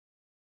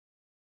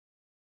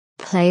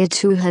Player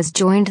 2 has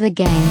joined the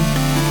game.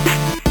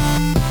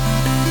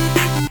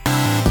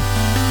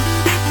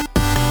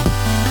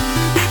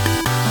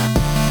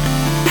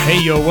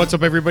 Hey, yo, what's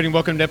up, everybody?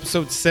 Welcome to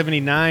episode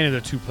 79 of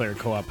the Two Player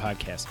Co-op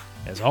Podcast.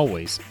 As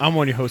always, I'm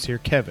one of your hosts here,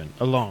 Kevin,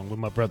 along with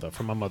my brother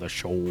from my mother,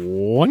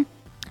 Sean.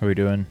 How are we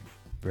doing?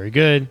 Very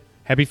good.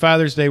 Happy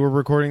Father's Day. We're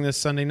recording this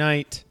Sunday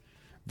night.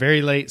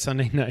 Very late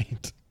Sunday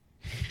night.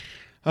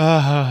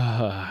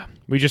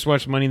 We just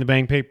watched Money in the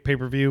Bank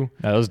pay-per-view.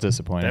 That was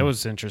disappointing. That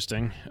was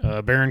interesting.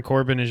 Baron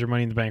Corbin is your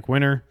Money in the Bank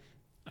winner.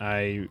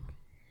 I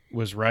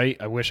was right.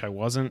 I wish I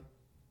wasn't.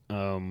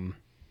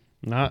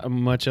 Not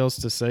much else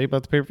to say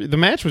about the pay-per-view. The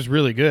match was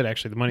really good,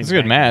 actually. The Money in the Bank. It's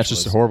a good match,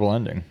 just a horrible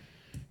ending.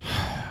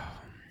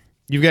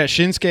 You've got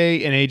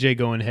Shinsuke and AJ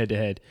going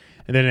head-to-head.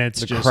 And then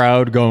it's the just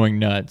crowd going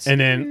nuts. And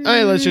then, all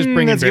right, let's just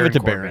bring in let's give Baron it to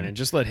Corbin Baron and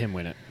just let him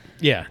win it.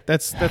 Yeah,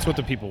 that's what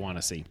the people want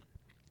to see.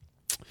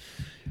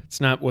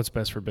 It's not what's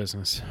best for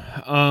business.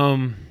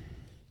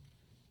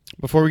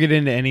 Before we get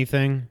into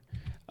anything,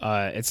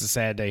 it's a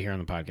sad day here on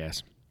the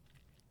podcast.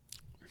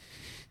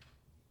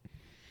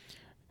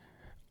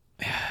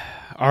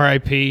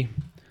 R.I.P.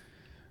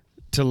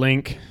 to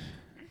Link,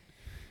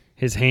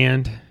 his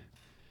hand,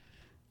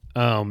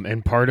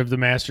 and part of the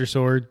Master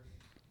Sword.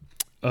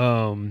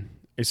 A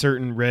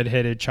certain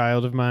redheaded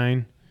child of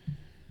mine,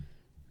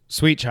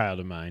 sweet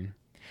child of mine.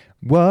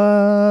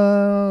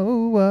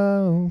 Whoa,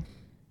 whoa.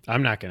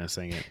 I'm not going to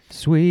sing it.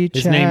 Sweet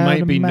His child name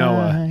might be of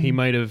Noah. mine. He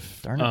might have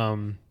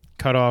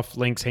cut off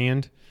Link's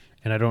hand,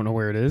 and I don't know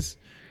where it is.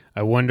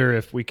 I wonder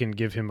if we can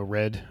give him a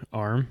red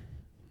arm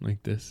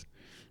like this.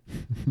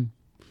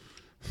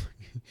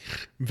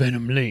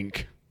 Venom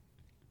Link.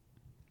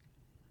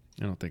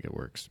 I don't think it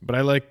works, but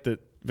I like that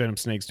Venom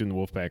Snake's doing the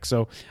Wolfpack.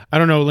 So I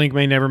don't know. Link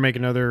may never make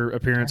another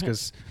appearance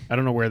because I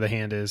don't know where the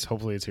hand is.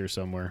 Hopefully it's here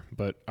somewhere.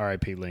 But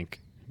R.I.P. Link.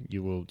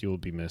 You will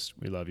be missed.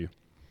 We love you.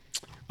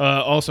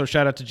 Also,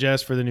 shout out to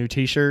Jess for the new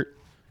T-shirt.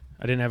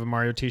 I didn't have a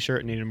Mario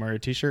T-shirt. I needed a Mario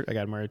T-shirt. I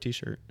got a Mario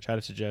T-shirt. Shout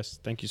out to Jess.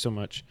 Thank you so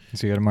much.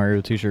 So you got a Mario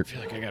T-shirt. I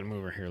feel like I got to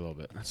move her here a little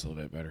bit. That's a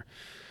little bit better.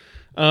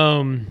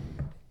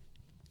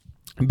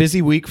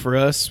 Busy week for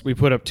us. We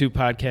put up 2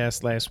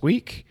 podcasts last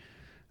week.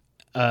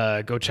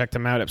 Go check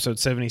them out. Episode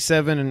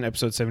 77 and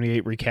episode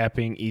 78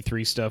 recapping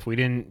E3 stuff. We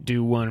didn't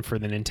do one for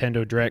the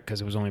Nintendo Direct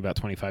because it was only about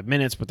 25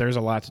 minutes, but there's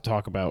a lot to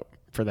talk about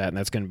for that, and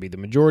that's going to be the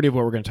majority of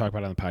what we're going to talk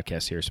about on the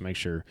podcast here, so make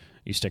sure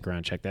you stick around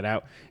and check that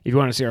out. If you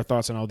want to see our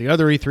thoughts on all the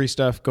other E3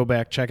 stuff, go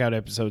back, check out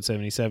episode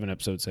 77,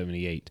 episode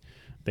 78.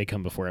 They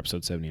come before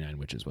episode 79,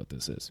 which is what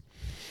this is.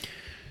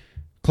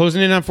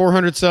 Closing in on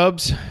 400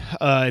 subs.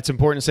 It's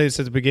important to say this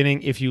at the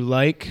beginning. If you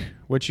like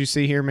what you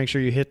see here, make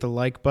sure you hit the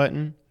like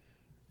button.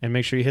 And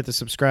make sure you hit the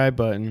subscribe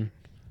button.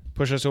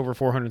 Push us over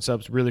 400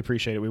 subs. Really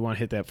appreciate it. We want to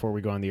hit that before we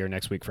go on the air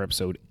next week for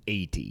episode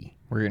 80.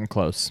 We're getting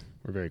close.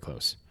 We're very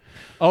close.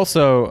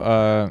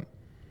 Also,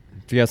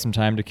 if you got some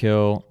time to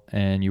kill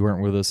and you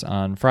weren't with us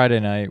on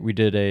Friday night, we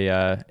did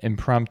a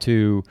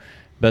impromptu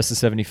Best of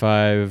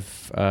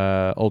 75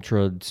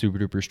 Ultra Super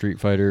Duper Street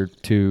Fighter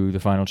 2 the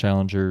Final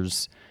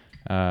Challengers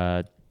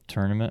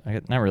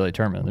tournament. Not really a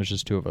tournament. There's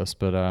just 2 of us,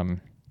 but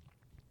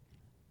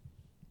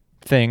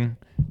thing.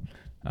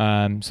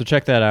 So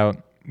check that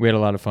out. We had a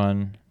lot of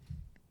fun.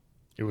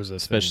 It was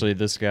especially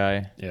this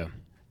guy. Yeah,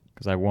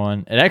 because I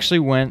won. It actually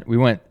we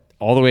went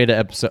all the way to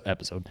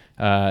episode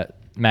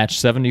match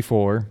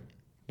 74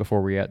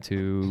 before we got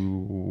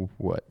to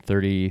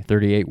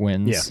 38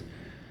 wins.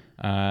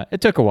 Yeah.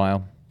 It took a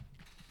while,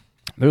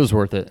 but it was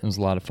worth it. It was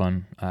a lot of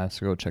fun.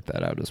 So go check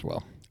that out as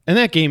well. And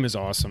that game is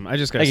awesome. I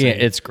just got to say,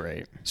 it's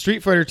great.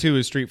 Street Fighter 2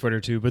 is Street Fighter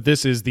 2, but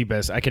this is the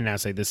best. I can now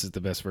say this is the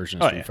best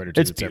version of Street Fighter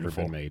 2 that's ever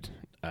been made.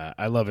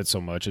 I love it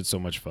so much. It's so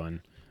much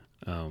fun.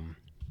 Kind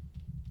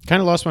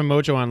of lost my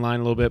mojo online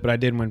a little bit, but I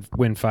did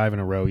win 5 in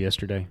a row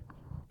yesterday.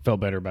 Felt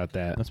better about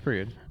that. That's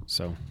pretty good.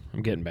 So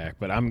I'm getting back,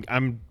 but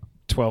I'm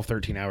 12,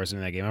 13 hours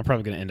into that game. I'm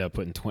probably going to end up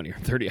putting 20 or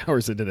 30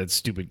 hours into that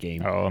stupid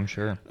game. Oh, I'm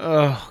sure.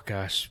 Oh,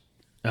 gosh.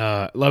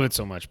 Love it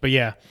so much. But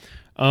yeah,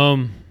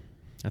 I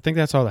think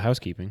that's all the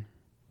housekeeping.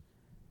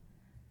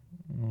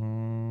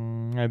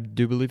 I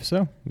do believe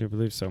so.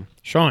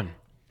 Sean,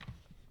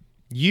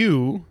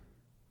 you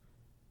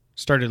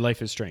started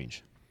Life is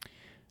Strange.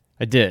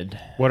 I did.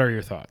 What are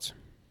your thoughts?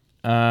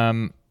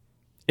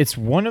 It's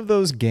one of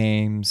those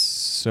games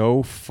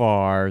so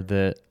far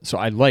so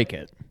I like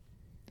it.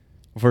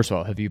 Well, first of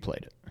all, have you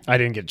played it? I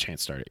didn't get a chance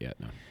to start it yet,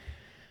 no.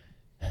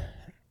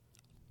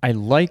 I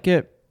like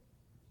it,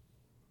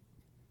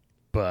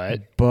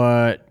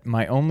 but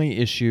my only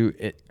issue,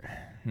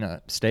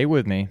 stay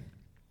with me.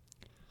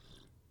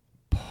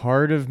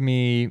 Part of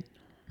me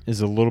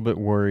is a little bit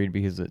worried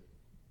because it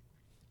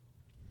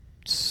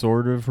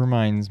sort of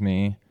reminds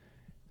me,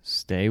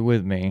 stay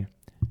with me,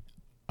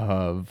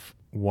 of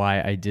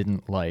why I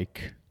didn't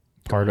like,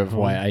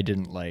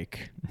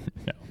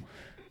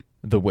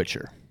 The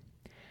Witcher.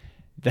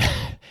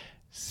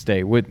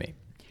 Stay with me.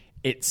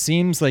 It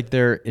seems like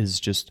there is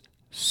just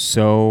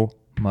so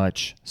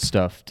much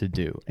stuff to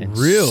do and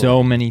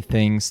so many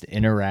things to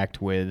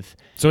interact with.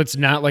 So it's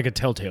not like a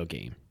Telltale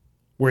game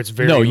Where it's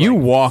very No, you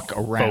like, walk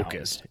around.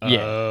 focused.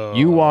 Yeah. Oh.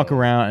 You walk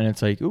around and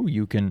it's like, ooh,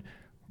 you can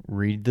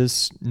read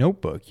this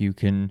notebook. You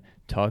can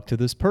talk to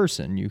this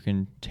person. You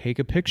can take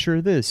a picture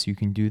of this. You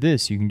can do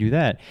this. You can do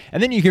that.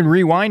 And then you can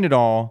rewind it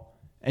all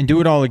and do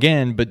it all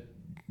again, but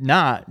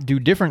not do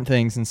different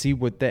things and see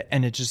what that.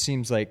 And it just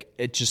seems like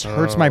it just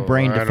hurts my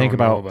brain to think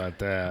about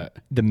that.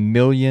 the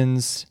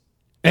millions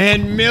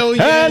And millions.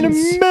 and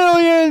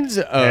millions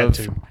Had of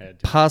to.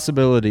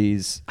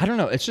 possibilities. I don't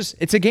know.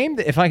 It's a game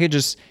that if I could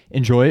just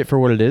enjoy it for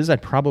what it is,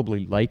 I'd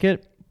probably like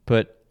it.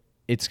 But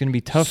it's going to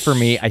be tough for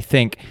me, I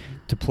think,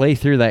 to play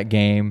through that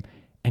game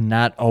and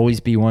not always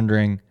be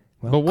wondering,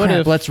 well, But what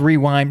crap, if- let's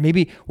rewind.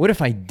 Maybe what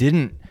if I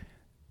didn't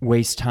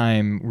waste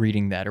time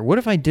reading that? Or what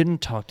if I didn't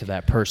talk to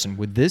that person?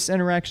 Would this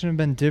interaction have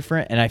been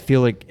different? And I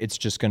feel like it's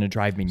just going to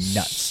drive me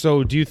nuts.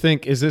 So do you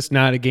think, is this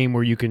not a game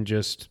where you can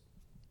just,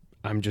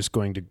 I'm just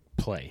going to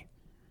play?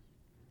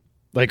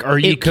 Like, are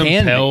you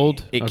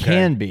compelled? It Okay.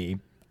 can be.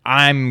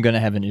 I'm going to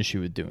have an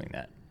issue with doing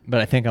that. But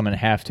I think I'm going to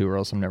have to, or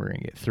else I'm never going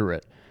to get through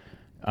it.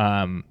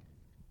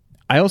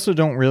 I also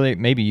don't really,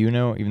 maybe you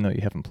know, even though you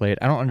haven't played,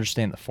 I don't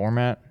understand the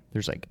format.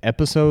 There's like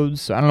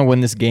episodes. So I don't know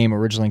when this game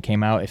originally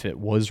came out, if it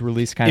was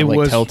released kind of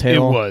like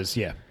Telltale. It was,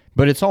 yeah.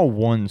 But it's all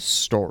one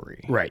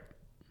story. Right.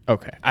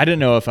 Okay. I didn't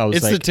know if I was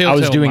It's the like, I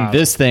was Telltale doing model.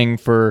 this thing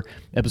for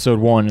episode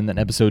 1 and then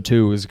episode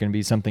 2 was going to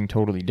be something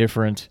totally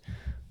different.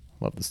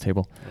 Love this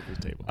table.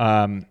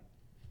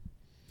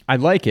 I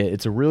like it.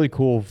 It's a really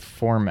cool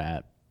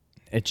format.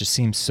 It just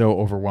seems so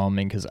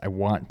overwhelming because I don't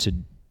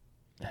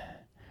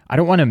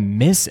want to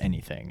miss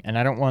anything. And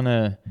I don't want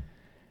to,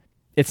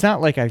 it's not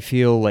like I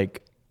feel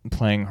like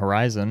playing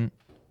Horizon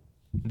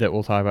that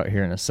we'll talk about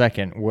here in a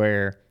second,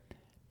 where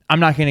I'm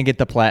not going to get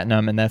the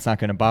platinum and that's not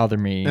going to bother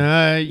me.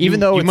 Even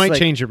though you it's might like-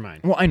 change your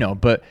mind. Well, I know,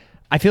 but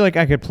I feel like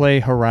I could play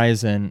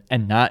Horizon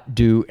and not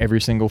do every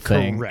single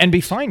thing Correct. and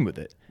be fine with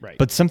it. Right.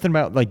 But something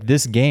about like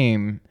this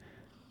game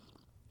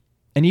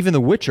and even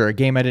The Witcher, a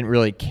game I didn't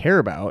really care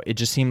about, it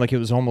just seemed like it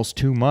was almost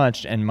too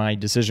much, and my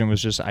decision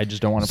was just I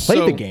just don't want to play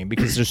So- the game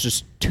because there's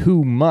just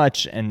too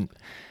much, and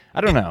I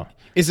don't know.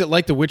 Is it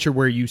like The Witcher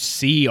where you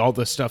see all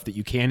the stuff that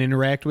you can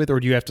interact with, or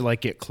do you have to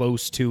like get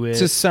close to it?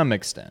 To some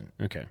extent.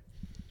 Okay.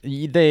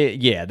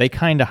 They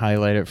kind of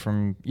highlight it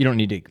from, you don't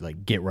need to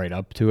like get right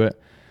up to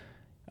it.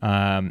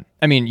 I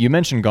mean, you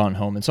mentioned Gone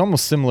Home. It's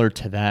almost similar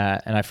to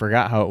that, and I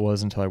forgot how it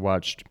was until I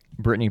watched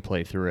Brittany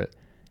play through it.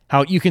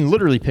 How you can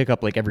literally pick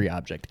up like every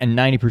object, and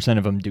 90%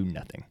 of them do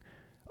nothing.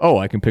 Oh,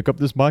 I can pick up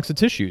this box of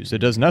tissues. It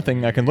does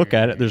nothing. I can look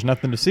at it. There's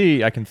nothing to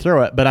see. I can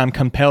throw it, but I'm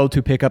compelled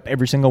to pick up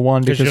every single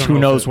one 'Cause you because don't who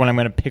know if knows it- when I'm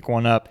going to pick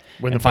one up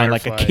When and the find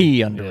like a butterfly-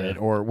 key under yeah. it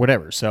or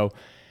whatever. So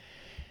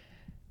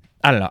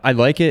I don't know. I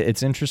like it.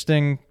 It's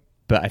interesting,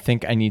 but I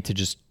think I need to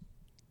just.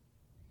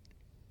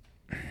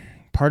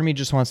 Part of me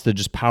just wants to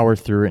just power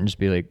through it and just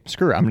be like,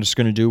 screw it. I'm just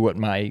going to do what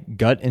my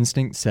gut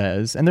instinct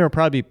says. And there will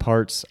probably be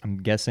parts, I'm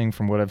guessing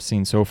from what I've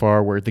seen so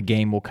far, where the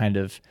game will kind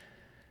of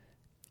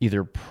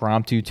either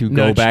prompt you to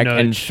go Nudge, back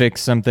and nudge.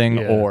 fix something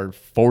Yeah. or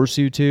force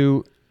you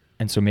to.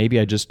 And so maybe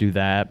I just do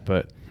that,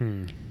 but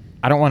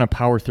I don't want to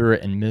power through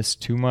it and miss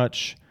too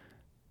much.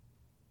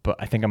 But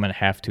I think I'm going to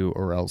have to,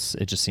 or else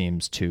it just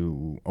seems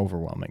too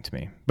overwhelming to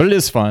me. But it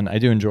is fun. I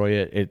do enjoy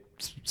it.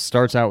 It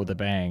starts out with a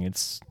bang.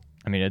 It's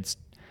I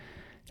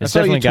saw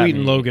you definitely got tweeting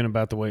me. Logan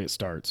about the way it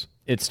starts.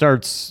 It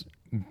starts,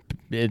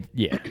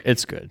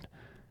 it's good.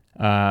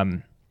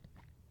 And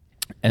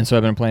so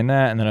I've been playing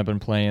that, and then I've been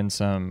playing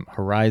some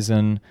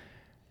Horizon.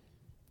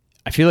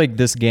 I feel like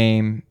this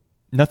game,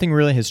 nothing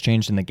really has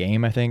changed in the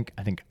game, I think.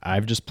 I think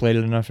I've just played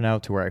it enough now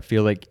to where I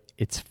feel like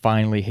it's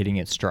finally hitting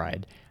its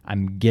stride.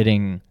 I'm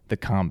getting the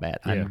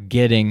combat. Yeah. I'm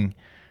getting,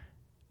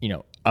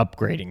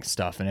 upgrading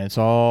stuff, and it's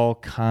all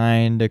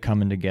kind of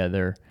coming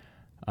together.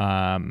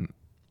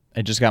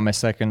 I just got my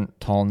second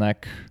tall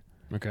neck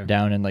Okay.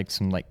 down in like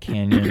some like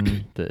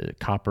canyon, the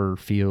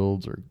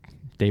Copperfields or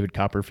David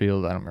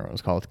Copperfield. I don't remember what it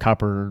was called.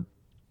 Copper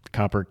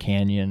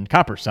Canyon,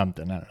 Copper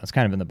something. I don't know. It's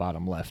kind of in the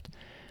bottom left.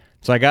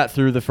 So I got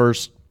through the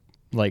first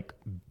like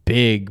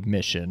big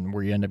mission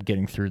where you end up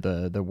getting through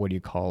the what do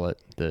you call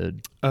it? The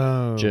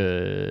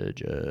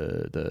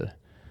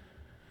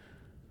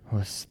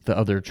what's the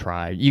other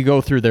tribe? You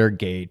go through their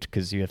gate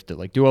because you have to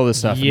like do all this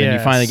stuff, and then you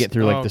Yes. finally get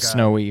through like Oh, the God.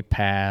 snowy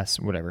pass,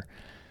 whatever.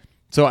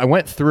 So I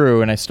went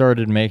through and I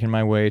started making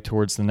my way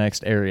towards the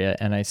next area,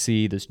 and I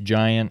see this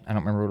giant, I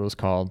don't remember what it was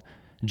called,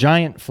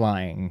 giant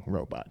flying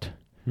robot.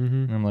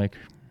 And I'm like,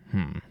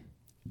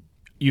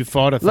 You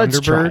fought a let's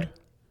try. Thunderbird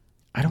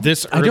I don't.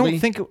 this I early? don't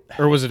think.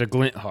 Or was it a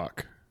Glint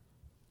Hawk?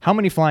 How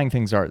many flying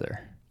things are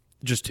there?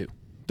 Just two.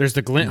 There's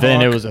the Glint Then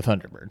Hawk. it was a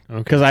Thunderbird. Okay.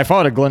 Because I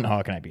fought a Glint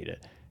Hawk and I beat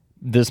it.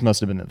 This must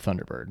have been the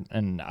Thunderbird,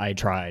 and I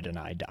tried and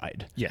I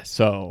died. Yes.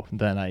 So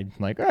then I'm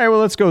like, all right, well,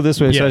 let's go this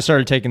way. So Yeah. I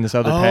started taking this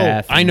other Oh,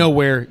 path. I know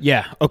where.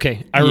 Yeah.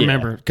 Okay. I Yeah.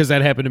 remember because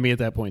that happened to me at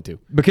that point too.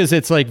 Because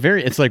it's like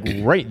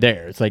right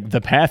there. It's like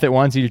the path it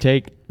wants you to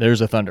take,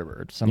 there's a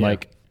Thunderbird. So I'm Yeah.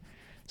 like,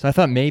 so I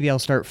thought maybe I'll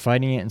start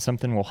fighting it and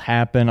something will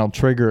happen. I'll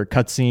trigger a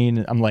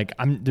cutscene. I'm like,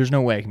 there's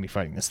no way I can be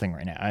fighting this thing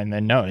right now. And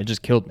then no, it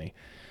just killed me.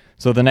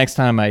 So the next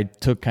time I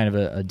took kind of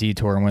a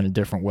detour and went a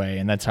different way,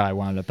 and that's how I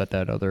wound up at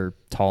that other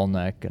tall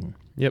neck. And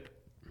Yep.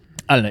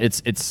 I don't know.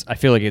 It's. I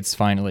feel like it's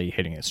finally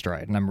hitting its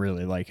stride, and I'm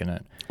really liking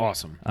it.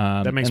 Awesome.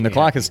 That makes and me the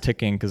clock happy. is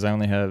ticking because I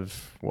only have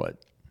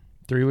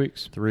 3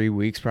 weeks. 3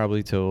 weeks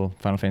probably till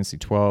Final Fantasy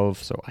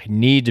 12. So I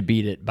need to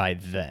beat it by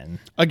then.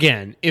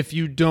 Again, if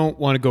you don't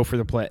want to go for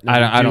the platinum,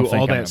 I don't do think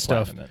all I'm that gonna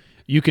stuff. platinum it.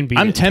 You can beat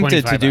it I'm in tempted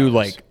to 25 do hours.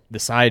 like the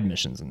side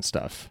missions and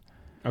stuff.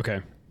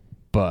 Okay.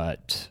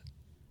 But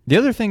the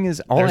other thing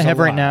is, all There's I a have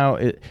right lot.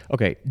 now.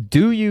 Okay,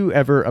 do you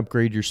ever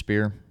upgrade your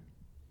spear?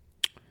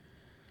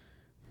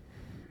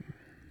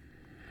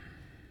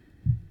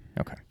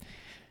 Okay,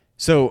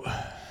 so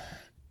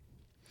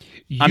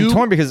I'm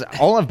torn because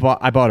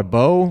I bought a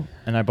bow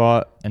and I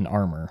bought an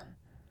armor,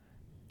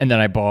 and then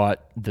I bought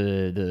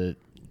the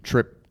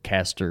trip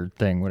caster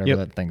thing, whatever Yep.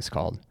 that thing's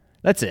called.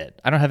 That's it.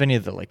 I don't have any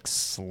of the like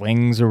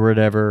slings or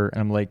whatever, and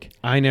I'm like,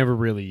 I never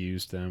really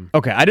used them.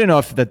 okay, I don't know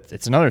if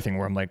it's another thing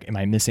where I'm like, am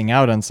I missing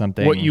out on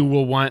something? What you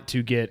will want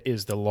to get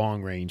is the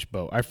long range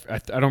bow. I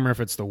don't remember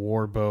if it's the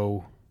war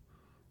bow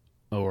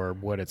or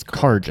what it's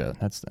called. Karja,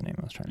 that's the name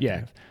I was trying to Yeah.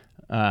 think of.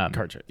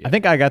 Karja. Yeah. I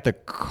think I got the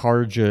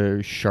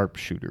Karja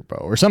sharpshooter bow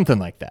or something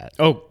like that.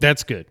 Oh,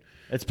 that's good.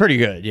 It's pretty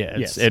good. Yeah,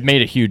 Yes. It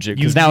made a huge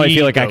because You now I need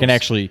feel like I can those.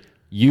 actually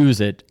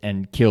use it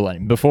and kill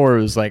him. Before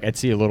it was like I'd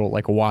see a little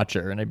like a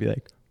watcher and I'd be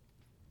like,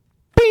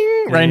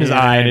 bing, right in his Yeah,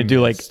 eye, and I it'd do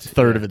like missed.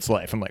 third of its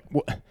life. I'm like,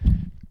 what?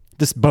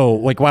 This bow,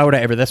 like, why would I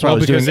ever? That's why I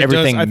was because doing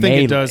everything. I think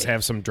melee. it does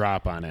have some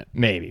drop on it.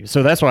 Maybe.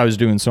 So that's why I was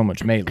doing so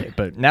much melee.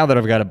 But now that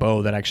I've got a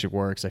bow that actually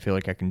works, I feel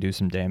like I can do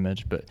some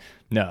damage. But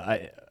no,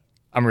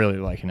 I'm really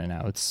liking it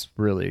now. It's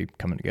really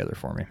coming together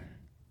for me.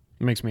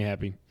 It makes me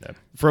happy. Yep.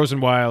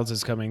 Frozen Wilds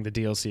is coming, the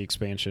DLC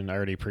expansion. I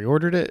already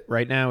pre-ordered it.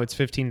 Right now it's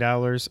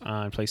 $15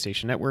 on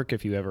PlayStation Network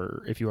if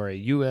you are a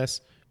US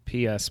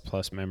PS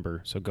Plus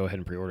member. So go ahead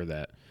and pre-order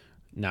that.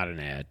 Not an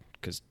ad,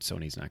 because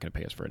Sony's not going to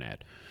pay us for an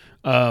ad.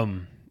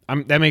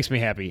 That makes me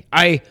happy.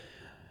 I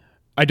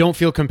don't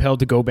feel compelled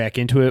to go back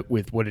into it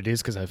with what it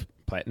is because I've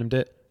platinumed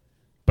it,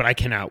 but I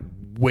cannot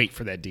wait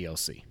for that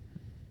DLC.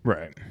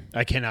 Right.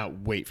 I cannot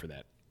wait for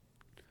that.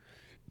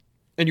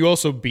 And you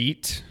also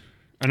beat,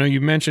 I know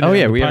you mentioned Oh, it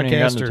yeah, on the we haven't even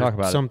podcast gotten to or talk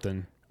about it.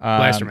 something.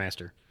 Blaster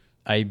Master.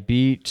 I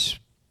beat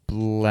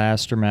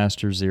Blaster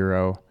Master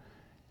Zero.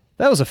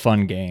 That was a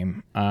fun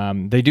game.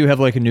 They do have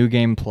like a new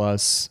game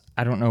plus.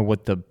 I don't know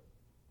what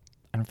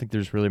I don't think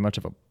there's really much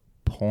of a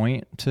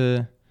point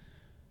to.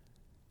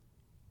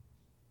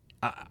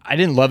 I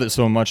didn't love it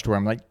so much to where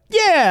I'm like,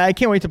 yeah, I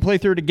can't wait to play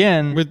through it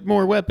again. With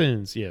more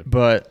weapons, yeah.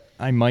 But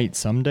I might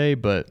someday.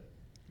 But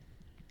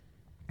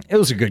it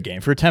was a good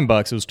game for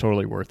 $10. It was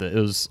totally worth it.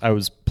 I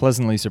was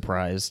pleasantly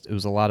surprised. It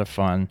was a lot of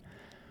fun.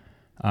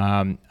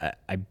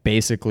 I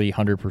basically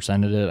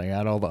 100%ed it. I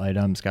got all the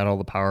items, got all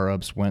the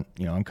power-ups, went,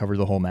 uncovered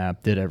the whole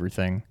map, did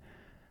everything.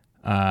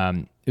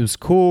 It was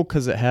cool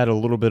because it had a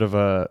little bit of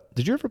a...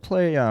 Did you ever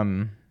play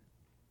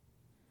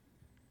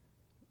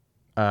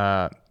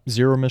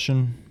Zero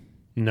Mission?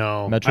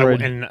 No.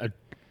 Metroid?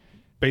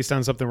 Based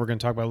on something we're going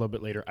to talk about a little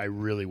bit later, I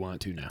really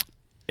want to now.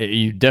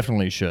 You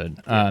definitely should.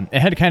 It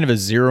had kind of a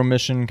Zero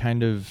Mission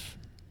kind of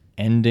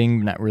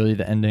ending, not really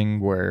the ending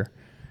where...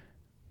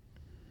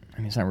 I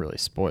mean, it's not really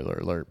spoiler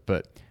alert,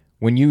 but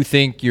when you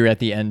think you're at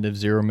the end of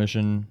Zero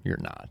Mission, you're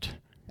not.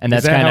 And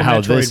that's kind of how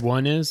Metroid this...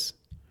 1 is?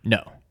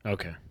 No.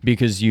 Okay.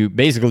 Because you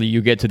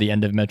get to the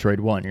end of Metroid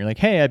 1. You're like,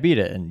 hey, I beat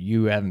it, and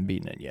you haven't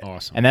beaten it yet.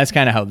 Awesome. And that's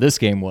kind of how this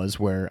game was,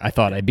 where I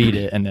thought I beat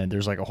it, and then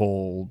there's like a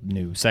whole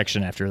new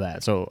section after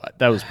that. So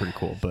that was pretty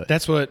cool. But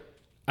That's what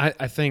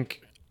I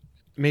think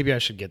maybe I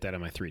should get that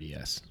on my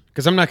 3DS.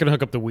 Because I'm not going to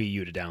hook up the Wii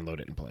U to download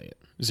it and play it.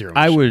 Zero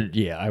I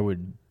Mission.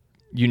 would.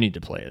 You need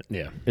to play it.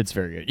 Yeah. It's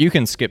very good. You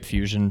can skip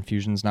Fusion.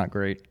 Fusion's not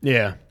great.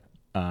 Yeah.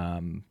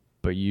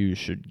 But you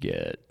should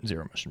get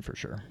Zero Mission for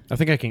sure. I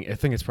think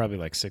it's probably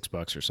like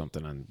 $6 or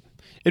something.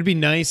 It'd be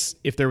nice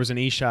if there was an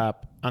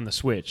eShop on the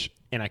Switch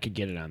and I could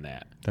get it on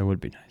that. That would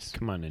be nice.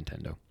 Come on,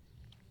 Nintendo.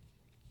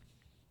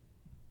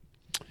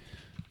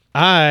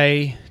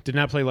 I did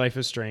not play Life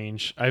is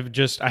Strange. I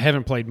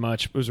haven't played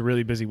much. It was a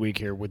really busy week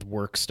here with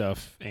work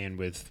stuff and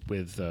with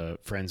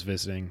friends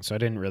visiting, so I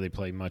didn't really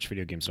play much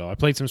video games at all. I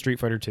played some Street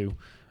Fighter 2,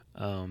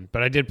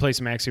 but I did play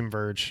some Axiom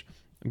Verge.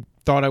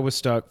 Thought I was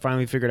stuck.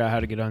 Finally figured out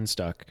how to get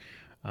unstuck.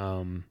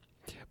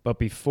 But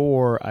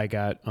before I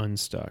got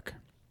unstuck,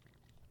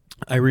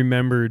 I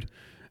remembered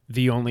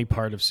the only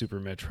part of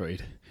Super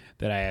Metroid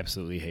that I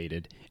absolutely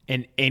hated.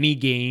 And any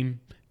game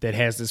that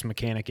has this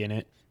mechanic in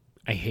it,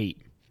 I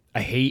hate.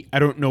 I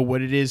don't know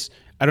what it is.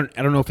 I don't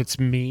know if it's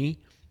me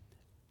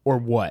or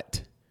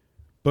what.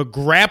 But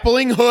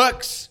grappling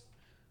hooks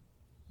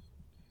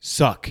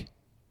suck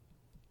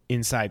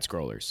in side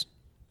scrollers.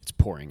 It's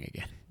pouring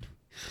again.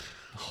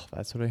 Oh,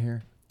 that's what I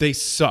hear. They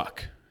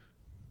suck.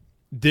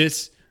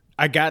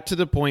 I got to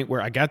the point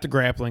where I got the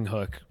grappling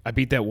hook. I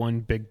beat that one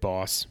big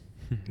boss.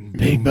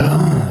 Big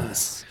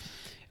boss.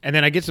 And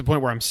then I get to the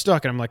point where I'm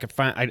stuck, and I'm like,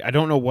 I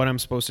don't know what I'm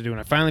supposed to do. And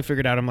I finally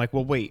figured out, I'm like,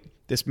 well, wait,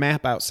 this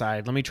map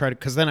outside, let me try to,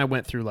 because then I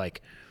went through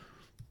like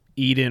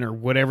Eden or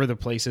whatever the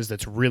place is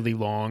that's really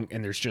long,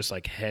 and there's just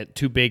like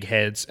two big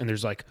heads, and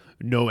there's like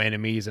no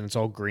enemies, and it's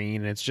all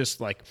green, and it's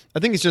just like I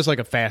think it's just like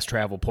a fast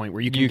travel point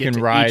where you can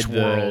ride each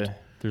world.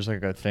 There's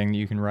like a thing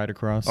you can ride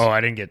across. Oh, I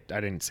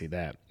didn't see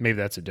that. Maybe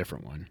that's a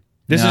different one.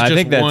 This is I just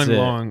think that's one it.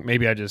 long.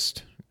 Maybe I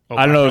just.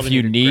 I don't know if probably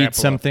you to need grapple up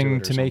something it or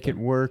to make it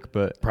something. work,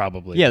 but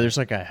Probably. yeah, there's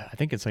like I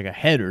think it's like a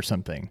head or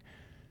something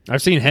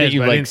I've seen heads, that you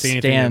but I like didn't see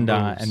anything stand that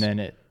on, moves. and then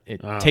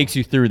it takes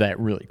you through that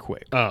really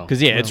quick. Oh, because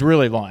yeah, it's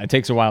really long. It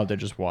takes a while to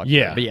just walk.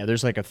 Yeah. through. But yeah,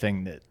 there's like a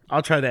thing that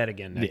I'll try that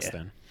again next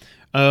then.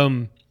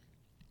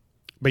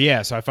 But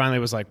yeah, so I finally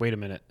was like, wait a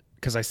minute,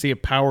 because I see a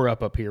power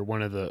up here.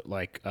 One of the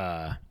like,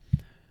 I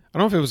don't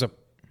know if it was a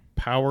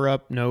power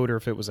up node or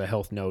if it was a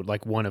health node,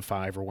 like 1 of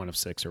 5 or 1 of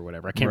 6 or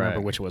whatever. I can't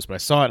remember which it was, but I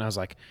saw it and I was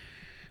like,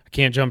 I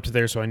can't jump to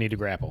there, so I need to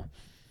grapple.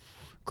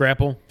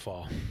 Grapple,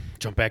 fall,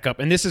 jump back up.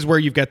 And this is where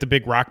you've got the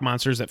big rock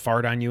monsters that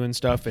fart on you and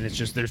stuff, and it's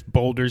just there's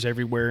boulders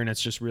everywhere, and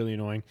it's just really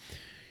annoying.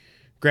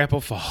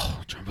 Grapple, fall,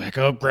 jump back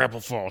up, grapple,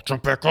 fall,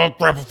 jump back up,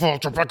 grapple, fall,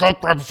 jump back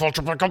up, grapple, fall,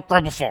 jump back up,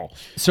 grapple, fall.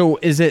 So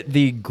is it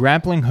the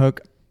grappling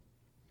hook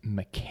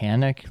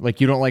mechanic? Like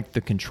you don't like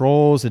the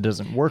controls? It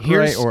doesn't work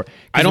right? Or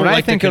I don't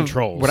like the think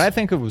controls. What I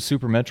think of with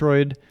Super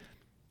Metroid,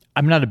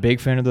 I'm not a big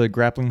fan of the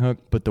grappling hook,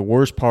 but the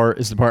worst part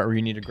is the part where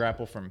you need to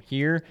grapple from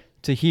here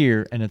to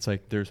here, and it's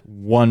like there's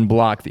one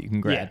block that you can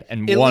grab,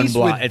 and At one least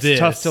block. with It's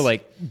tough this- to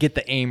like get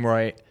the aim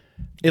right. At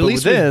But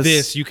least with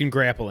this, you can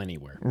grapple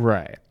anywhere.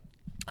 right?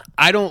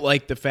 I don't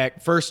like the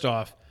fact, first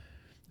off,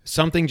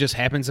 something just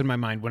happens in my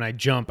mind when I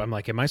jump. I'm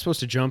like, am I supposed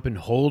to jump and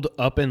hold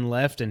up and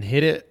left and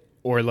hit it?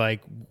 Or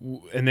like,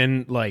 and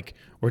then like,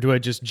 or do I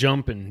just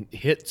jump and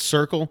hit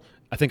circle?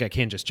 I think I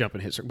can just jump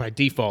and hit circle. By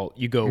default,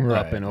 you go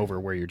up Right. and over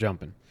where you're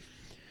jumping.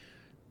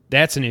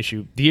 That's an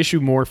issue. The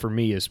issue more for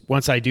me is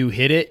once I do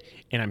hit it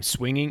and I'm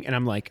swinging and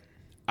I'm like,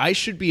 I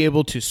should be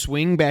able to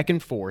swing back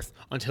and forth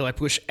until I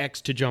push X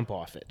to jump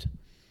off it.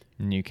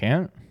 And you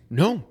can't.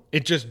 No,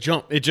 it just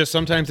jump. It just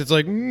sometimes it's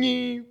like,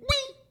 wee,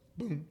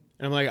 boom.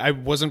 And I'm like, I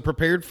wasn't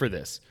prepared for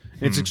this.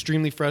 It's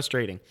extremely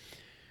frustrating.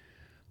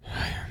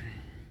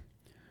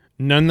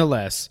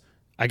 Nonetheless,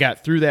 I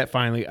got through that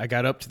finally. I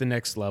got up to the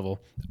next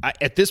level.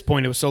 At this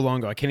point, it was so long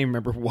ago, I can't even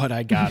remember what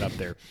I got up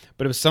there.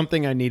 But it was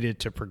something I needed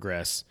to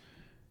progress.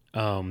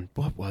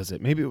 What was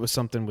it? Maybe it was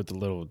something with the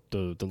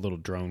little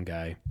drone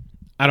guy.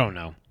 I don't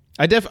know.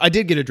 I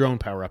did get a drone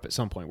power up at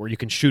some point where you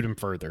can shoot him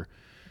further.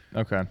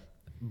 Okay.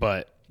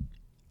 But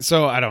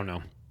so I don't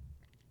know.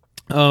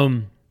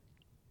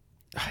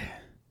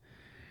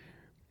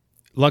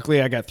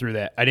 Luckily I got through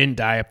that. I didn't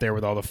die up there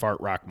with all the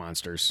fart rock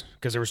monsters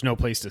because there was no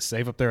place to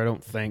save up there, I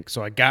don't think.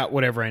 So I got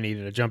whatever I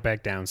needed. I jumped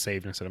back down,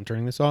 saved, and I said, I'm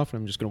turning this off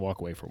and I'm just going to walk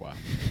away for a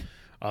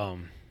while.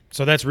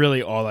 So that's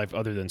really all I've,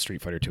 other than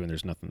Street Fighter 2, and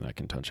there's nothing that I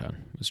can touch on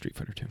with Street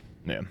Fighter 2.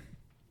 Yeah. All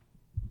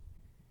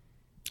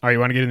right, you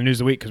want to get into the news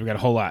of the week because we got a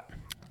whole lot.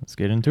 Let's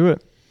get into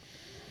it.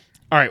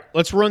 All right,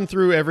 let's run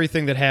through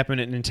everything that happened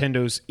at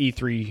Nintendo's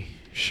E3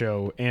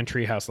 show and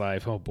Treehouse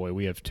Live. Oh boy,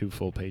 we have 2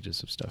 full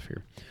pages of stuff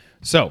here.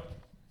 So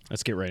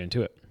let's get right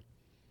into it.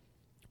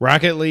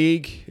 Rocket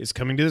League is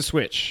coming to the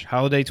Switch,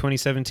 holiday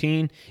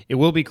 2017. It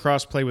will be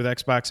cross-play with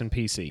Xbox and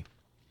PC.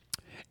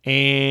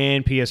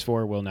 And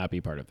PS4 will not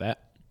be part of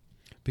that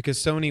because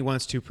Sony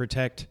wants to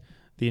protect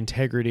the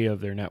integrity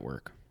of their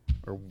network.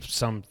 Or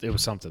it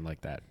was something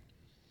like that.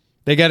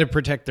 They got to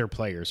protect their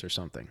players or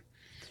something.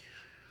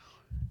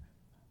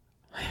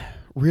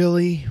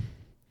 Really?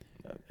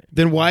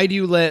 Then why do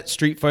you let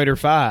Street Fighter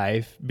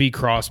V be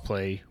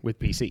cross-play with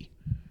PC?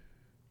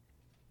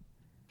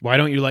 Why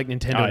don't you like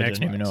Nintendo and Xbox? I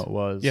didn't even know it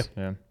was. Yeah.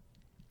 Yeah.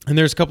 And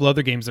there's a couple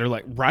other games that are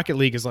like Rocket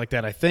League is like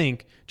that, I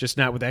think, just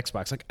not with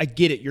Xbox. Like I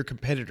get it, you're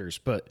competitors,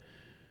 but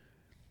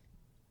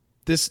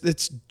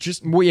it's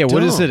just Well, yeah.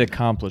 What is dumb. it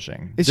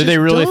accomplishing? It's Do they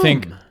just really dumb.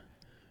 think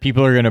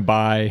people are going to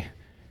buy?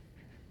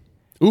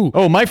 Ooh,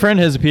 Oh, my friend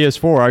has a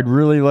PS4. I'd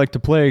really like to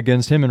play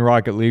against him in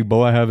Rocket League, but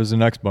all I have is an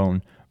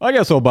Xbone. I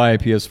guess I'll buy a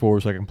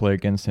PS4 so I can play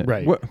against him.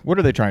 Right. What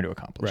are they trying to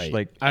accomplish? right.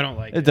 Like, I don't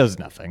like it it. does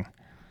nothing.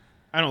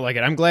 I don't like it.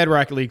 I'm glad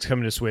Rocket League's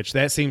coming to Switch.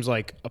 That seems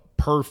like a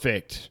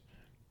perfect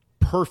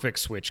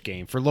Switch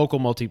game for local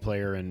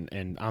multiplayer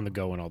and on the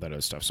go and all that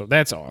other stuff. So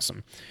that's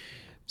awesome.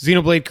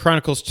 Xenoblade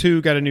Chronicles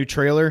 2 got a new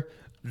trailer.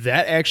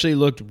 That actually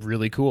looked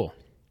really cool.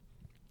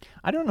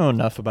 I don't know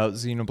enough about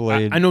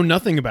Xenoblade. I know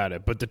nothing about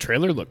it, but the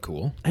trailer looked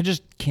cool. I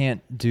just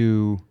can't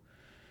do.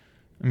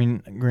 I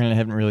mean, granted, I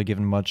haven't really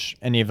given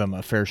any of them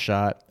a fair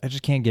shot. I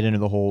just can't get into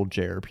the whole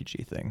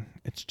JRPG thing.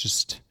 It's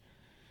just,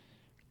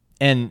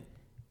 and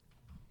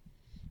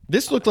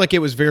This looked like it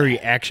was very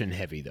action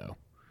heavy, though.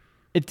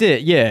 it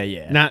did,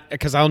 yeah. Not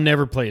because I'll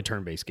never play a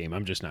turn-based game.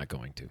 I'm just not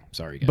going to.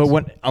 Sorry, guys.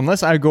 But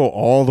unless I go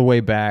all the way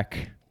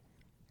back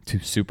to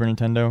Super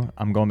Nintendo,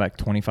 I'm going back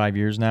 25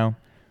 years now.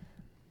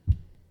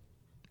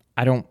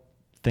 I don't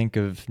think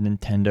of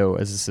Nintendo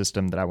as a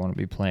system that I want to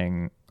be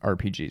playing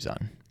RPGs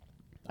on.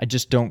 I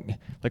just don't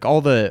like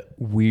all the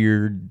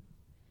weird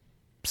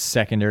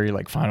secondary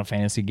like Final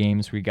Fantasy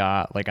games we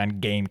got like on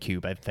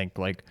GameCube. I think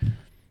like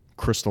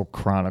Crystal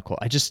Chronicle.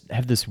 I just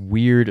have this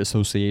weird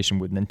association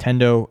with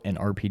Nintendo and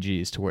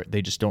RPGs to where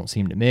they just don't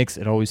seem to mix.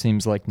 It always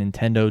seems like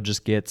Nintendo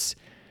just gets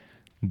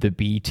the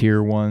B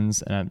tier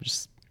ones, and I'm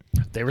just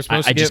They were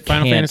supposed I to just get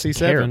Final can't Fantasy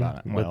care VII, about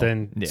it. but Well,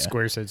 then yeah.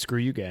 Square said, "Screw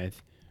you guys."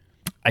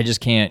 I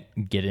just can't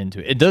get into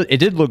it. It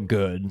did look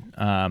good.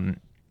 I mean,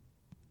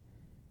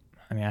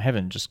 I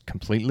haven't just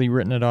completely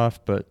written it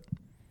off, but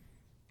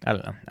I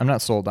don't know. I'm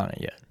not sold on it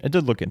yet. It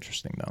did look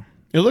interesting though.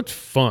 It looked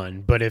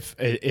fun, but if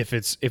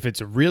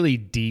it's a really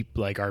deep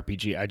like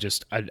RPG,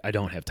 I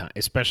don't have time.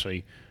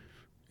 Especially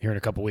here in a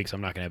couple weeks,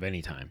 I'm not gonna have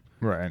any time.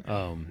 Right.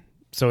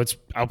 So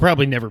I'll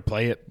probably never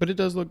play it, but it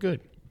does look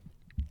good.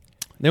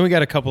 Then we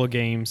got a couple of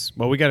games.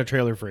 Well, we got a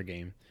trailer for a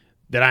game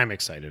that I'm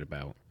excited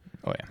about.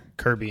 Oh yeah.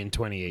 Kirby in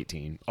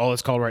 2018. All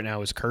it's called right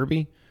now is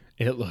Kirby.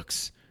 It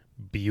looks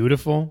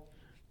beautiful.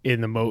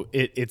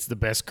 It's the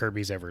best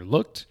Kirby's ever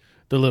looked.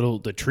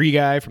 The tree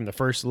guy from the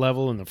first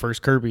level and the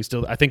first Kirby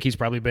I think he's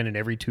probably been in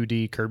every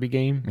 2D Kirby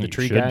game. The He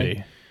tree should guy.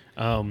 be.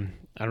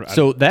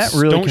 So that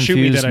really don't shoot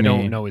me confused that I me.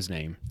 don't know his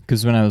name.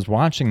 Because when I was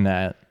watching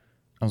that,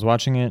 I was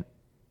watching it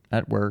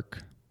at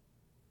work.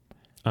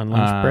 On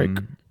lunch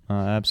break.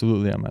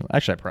 Absolutely.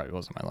 Actually, I probably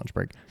was on my lunch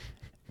break.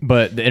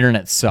 But the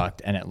internet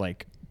sucked, and it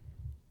like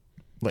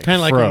Kind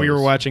of like when we froze.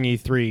 were watching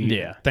E3.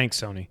 Yeah. Thanks,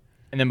 Sony.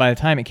 And then by the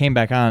time it came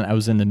back on, I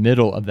was in the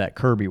middle of that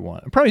Kirby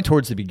one, probably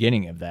towards the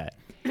beginning of that.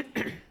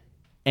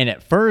 And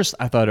at first,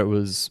 I thought it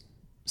was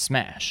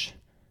Smash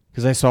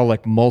because I saw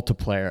like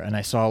multiplayer, and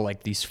I saw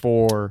like these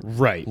 4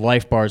 Right.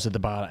 life bars at the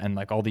bottom, and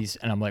like all these,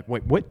 and I'm like,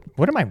 wait, what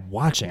am I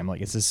watching? I'm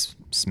like, is this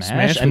Smash?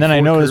 Smash And then with I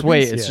 4 noticed,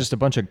 wait, Kirbys? it's Yeah. just a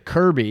bunch of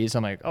Kirby's.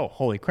 I'm like, oh,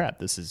 holy crap,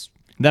 this is.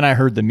 Then I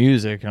heard the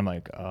music, and I'm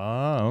like,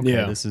 oh, okay,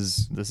 Yeah. this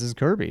is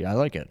Kirby. I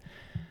like it.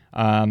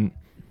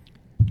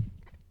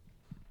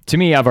 To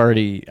me, I've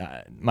already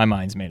my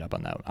mind's made up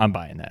on that. I'm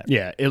buying that.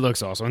 Yeah, it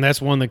looks awesome. And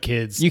that's one of the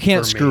kids. You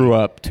can't for me. screw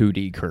up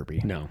 2D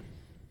Kirby. No.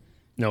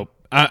 Nope.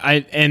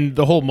 And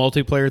the whole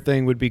multiplayer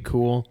thing would be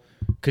cool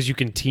because you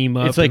can team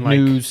up. It's like and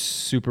new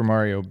Super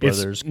Mario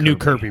Brothers. It's new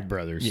Kirby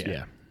Brothers. Yeah,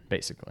 Yeah.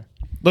 basically.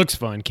 Looks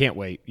fun. Can't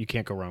wait. You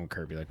can't go wrong with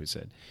Kirby, like we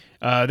said.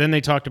 Then they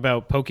talked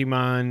about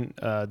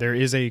Pokemon. There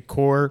is a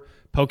core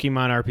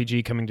Pokemon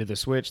RPG coming to the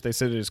Switch. They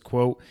said it is,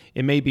 quote,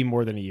 it may be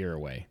more than a year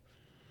away.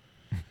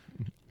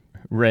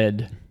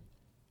 Red,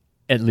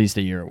 at least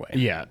a year away.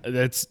 Yeah,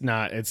 that's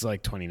not. It's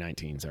like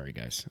 2019. Sorry,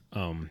 guys.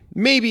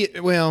 Maybe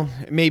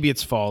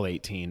it's fall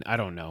 18. I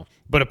don't know.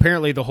 But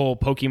apparently, the whole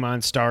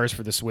Pokemon Stars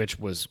for the Switch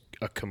was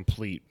a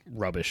complete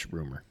rubbish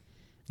rumor.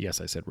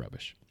 Yes, I said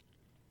rubbish.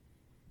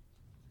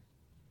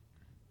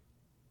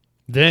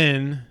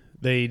 Then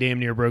they damn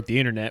near broke the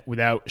internet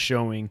without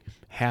showing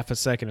half a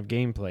second of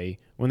gameplay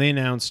when they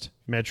announced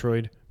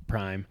Metroid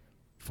Prime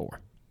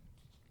 4.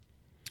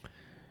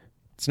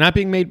 It's not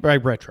being made by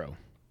Retro.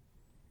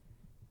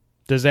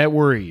 Does that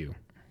worry you?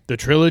 The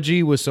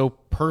trilogy was so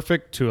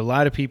perfect to a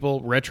lot of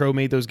people. Retro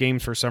made those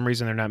games for some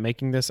reason. They're not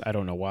making this. I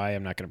don't know why.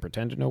 I'm not going to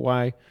pretend to know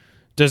why.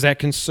 Does that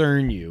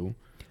concern you?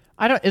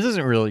 It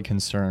doesn't really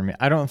concern me.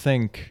 I don't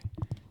think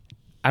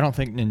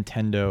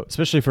Nintendo,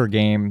 especially for a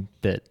game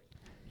that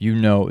you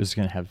know is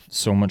going to have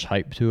so much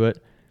hype to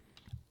it,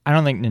 I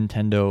don't think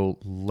Nintendo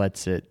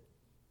lets it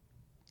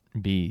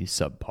be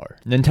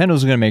subpar.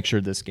 Nintendo's going to make sure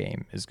this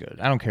game is good.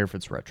 I don't care if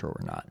it's retro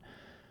or not.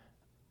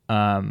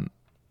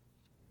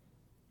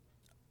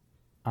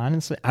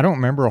 Honestly, I don't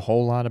remember a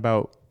whole lot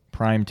about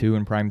Prime 2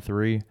 and Prime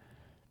 3.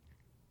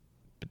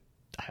 But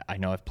I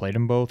know I've played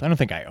them both. I don't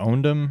think I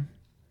owned them.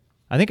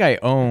 I think I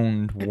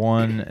owned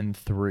 1 and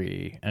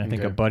 3, and I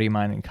think Okay. a buddy of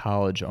mine in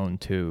college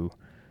owned 2.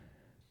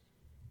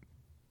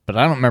 But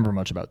I don't remember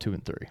much about 2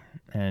 and 3,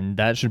 and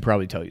that should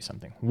probably tell you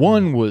something.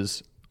 1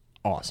 was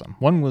awesome.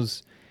 1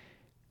 was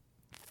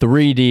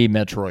 3D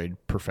Metroid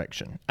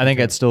perfection. I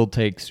think I'd still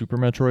take Super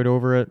Metroid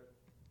over it,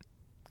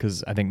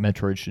 because I think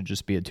Metroid should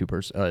just be a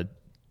 2D.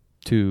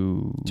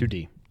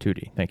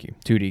 2D, thank you.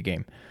 2D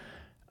game.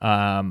 So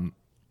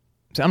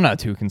I'm not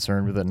too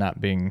concerned with it not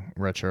being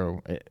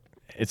retro.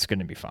 It's going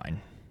to be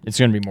fine. It's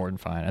going to be more than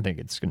fine. I think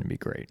it's going to be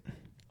great.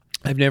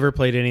 I've never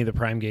played any of the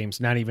Prime games,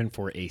 not even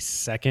for a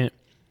second.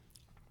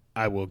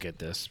 I will get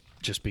this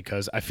just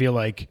because I feel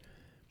like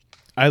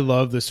I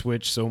love the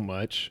Switch so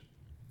much.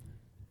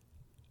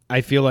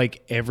 I feel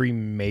like every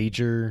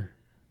major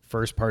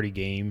first-party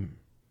game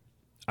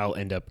I'll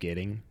end up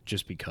getting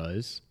just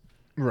because.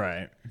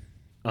 Right.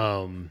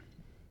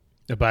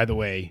 By the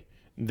way,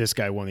 this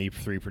guy won the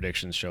E3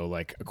 predictions show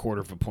like a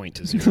quarter of a point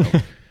to 0.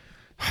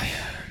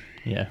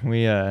 Yeah,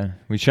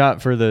 we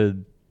shot for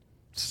the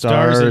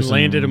Stars stars and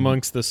landed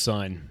amongst the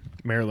sun.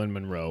 Marilyn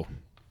Monroe.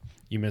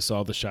 You miss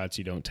all the shots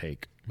you don't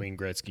take. Wayne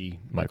Gretzky,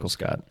 Michael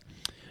Scott.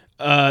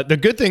 The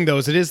good thing, though,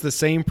 is it is the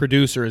same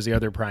producer as the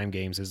other Prime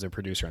games as the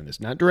producer on this.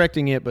 Not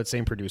directing it, but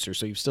same producer.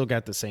 So you've still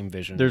got the same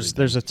vision.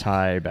 There's a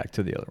tie back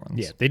to the other ones.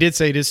 Yeah, they did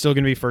say it is still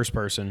going to be first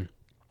person.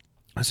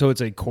 So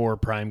it's a core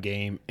Prime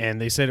game. And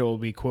they said it will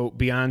be, quote,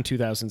 beyond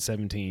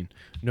 2017.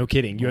 No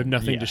kidding. You have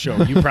nothing to show.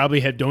 You probably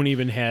don't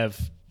even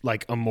have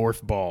like a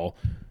morph ball.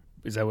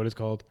 Is that what it's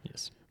called?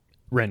 Yes.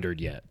 Rendered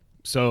yet.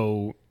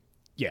 So,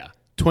 yeah.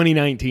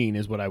 2019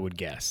 is what I would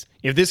guess.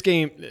 If this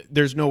game,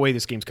 there's no way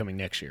this game's coming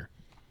next year.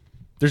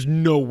 There's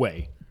no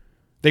way.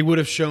 They would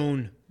have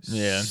shown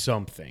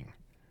something.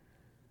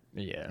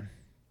 Yeah.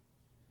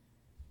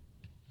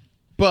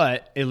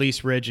 But at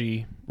least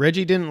Reggie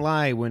didn't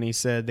lie when he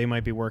said they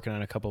might be working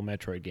on a couple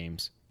Metroid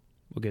games.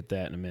 We'll get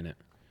that in a minute.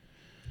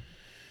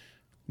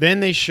 Then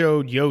they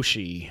showed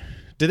Yoshi.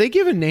 Did they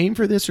give a name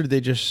for this, or did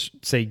they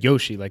just say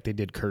Yoshi like they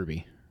did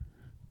Kirby?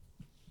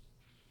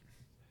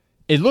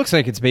 It looks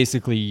like it's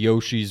basically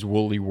Yoshi's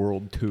Woolly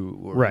World 2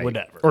 or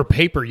whatever. Or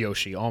Paper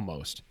Yoshi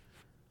almost.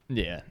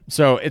 Yeah.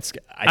 So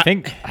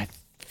I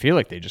feel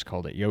like they just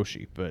called it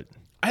Yoshi, but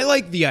I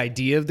like the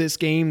idea of this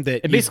game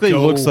that it basically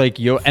looks like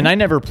and I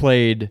never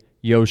played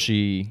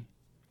Yoshi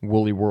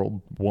Woolly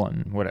World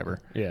 1, whatever.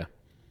 Yeah.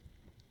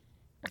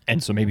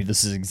 And so maybe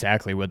this is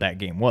exactly what that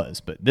game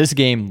was, but this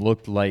game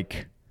looked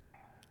like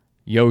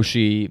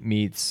Yoshi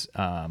meets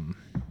God,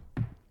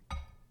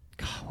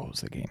 what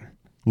was the game?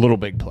 Little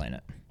Big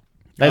Planet.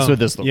 That's what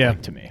this looked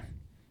like to me.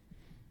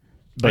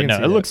 But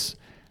no, it looks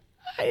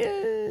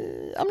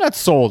I'm not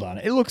sold on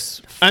it. It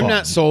looks fun. I'm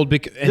not sold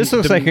because this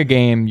looks like a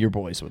game your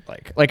boys would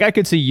like. Like, I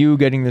could see you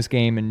getting this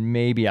game, and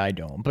maybe I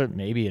don't, but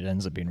maybe it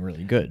ends up being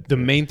really good. The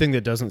main thing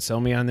that doesn't sell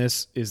me on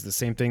this is the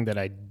same thing that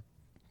I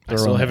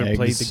still haven't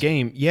played the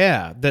game.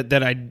 Yeah,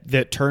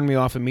 that turned me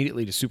off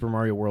immediately to Super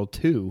Mario World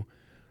 2.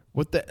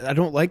 I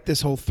don't like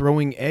this whole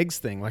throwing eggs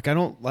thing. Like, I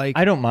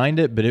don't mind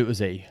it, but it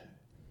was a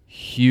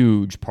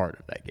huge part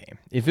of that game.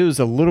 If it was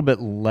a little bit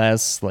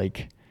less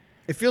like,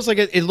 it feels like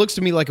it looks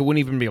to me like it wouldn't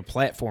even be a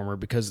platformer,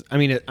 because I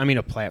mean a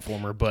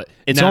platformer, but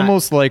it's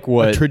almost like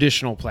what a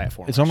traditional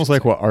platformer. It's almost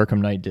like what Arkham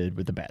Knight did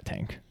with the Bat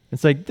Tank.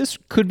 It's like, this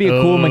could be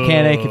a cool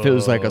mechanic if it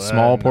was like a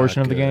small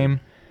portion of the game.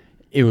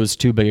 It was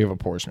too big of a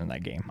portion in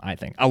that game, I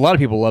think. A lot of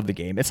people love the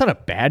game. It's not a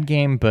bad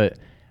game, but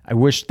I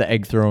wish the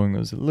egg throwing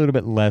was a little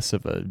bit less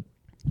of a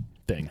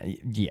thing.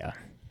 Yeah.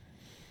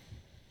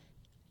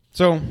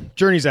 So,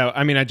 Journey's out.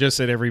 I mean, I just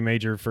said every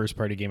major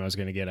first-party game I was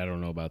going to get. I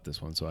don't know about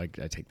this one, so I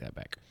take that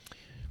back.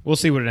 We'll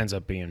see what it ends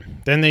up being.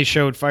 Then they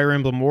showed Fire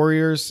Emblem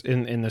Warriors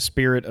in the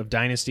spirit of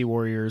Dynasty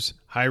Warriors,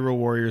 Hyrule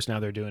Warriors. Now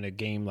they're doing a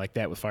game like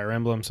that with Fire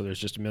Emblem, so there's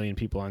just 1 million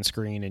people on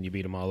screen, and you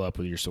beat them all up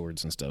with your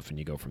swords and stuff, and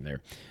you go from there.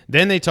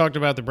 Then they talked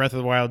about the Breath of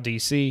the Wild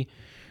DC.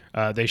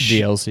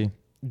 DLC.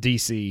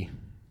 DC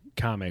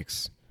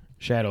Comics,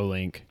 Shadow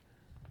Link,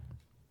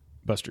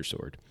 Buster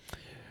Sword.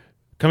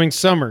 Coming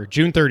summer,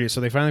 June 30th,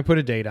 so they finally put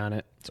a date on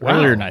it. It's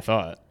earlier than I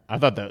thought. I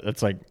thought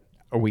that's like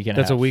a week and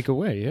a half. That's a week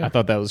away, yeah. I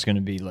thought that was going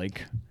to be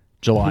like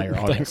July or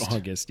August. Like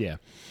August, yeah.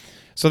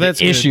 So that's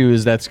the issue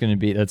is that's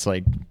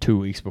like 2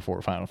 weeks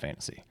before Final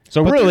Fantasy.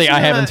 So but really, I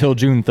have until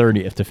June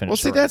 30th to finish. Well,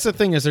 see, that's the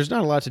thing, is there's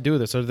not a lot to do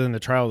with this other than the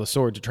Trial of the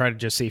Sword to try to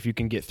just see if you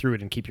can get through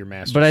it and keep your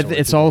master. But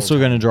it's also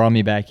going to draw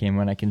me back in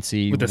when I can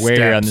see where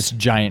steps on this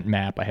giant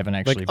map I haven't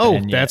actually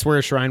been yet. That's where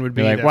a shrine would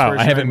be. Like, wow,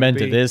 I haven't been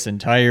to this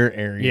entire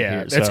area. Yeah,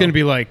 here, that's going to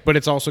be like, but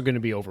it's also going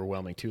to be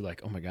overwhelming too.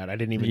 Like, oh my god, I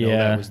didn't even know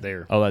that was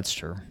there. Oh, that's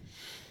true.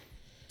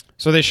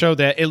 So they showed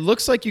that. It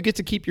looks like you get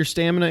to keep your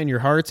stamina and your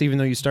hearts even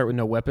though you start with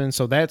no weapons,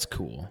 so that's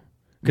cool.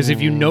 Because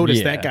if you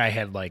notice, that guy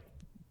had like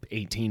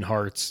 18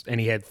 hearts and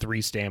he had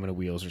 3 stamina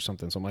wheels or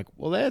something. So I'm like,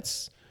 well,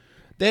 that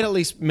at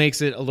least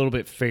makes it a little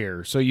bit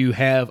fair. So you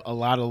have a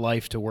lot of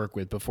life to work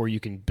with before you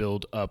can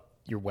build up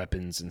your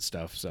weapons and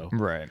stuff. So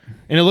right.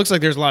 And it looks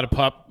like there's a lot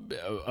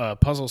of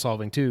puzzle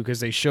solving too, because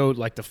they showed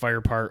like the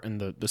fire part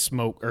and the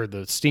smoke or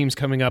the steam's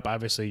coming up.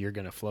 Obviously, you're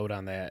going to float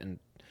on that, and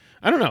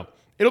I don't know.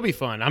 It'll be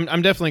fun.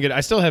 I'm definitely good.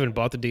 I still haven't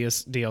bought the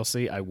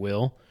DLC. I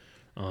will.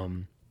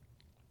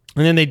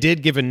 And then they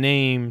did give a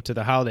name to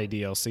the holiday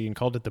DLC and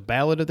called it the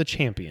Ballad of the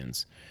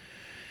Champions.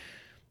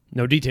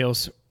 No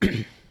details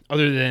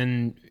other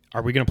than,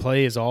 are we going to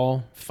play as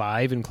all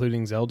 5,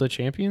 including Zelda,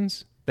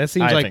 champions? That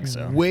seems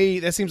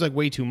That seems like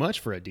way too much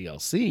for a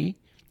DLC.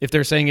 If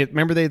they're saying it,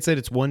 remember they had said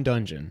it's 1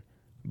 dungeon,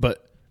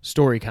 but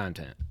story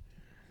content.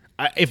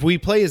 If we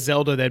play as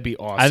Zelda, that'd be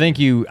awesome.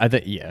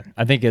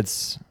 I think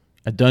it's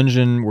a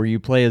dungeon where you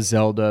play as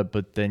Zelda,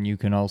 but then you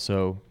can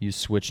also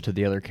switch to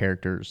the other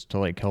characters to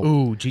like help.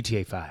 Ooh,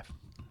 GTA 5.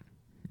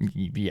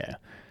 Yeah.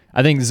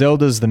 I think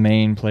Zelda's the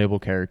main playable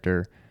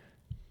character.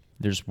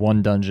 There's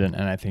 1 dungeon,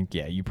 and I think,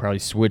 you probably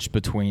switch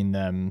between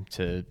them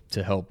to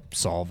help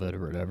solve it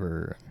or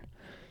whatever.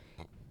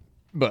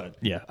 But,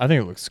 I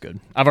think it looks good.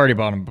 I've already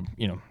bought them,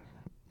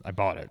 I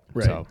bought it.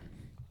 Right. So,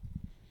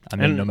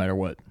 no matter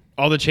what.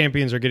 All the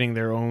champions are getting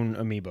their own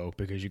amiibo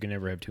because you can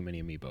never have too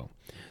many amiibo.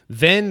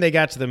 Then they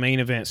got to the main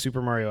event,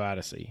 Super Mario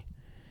Odyssey.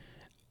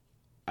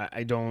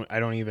 I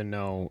don't even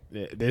know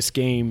this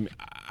game.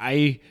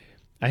 I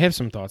have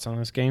some thoughts on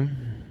this game.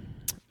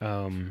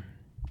 They're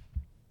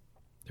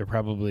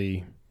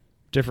probably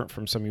different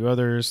from some of you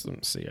others.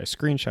 Let's see. I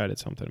screenshotted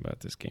something about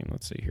this game.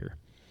 Let's see here.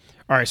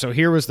 All right, so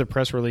here was the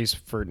press release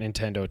for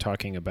Nintendo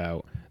talking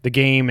about the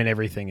game and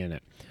everything in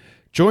it.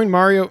 Join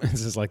Mario,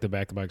 this is like the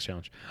back-to-box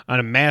challenge, on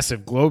a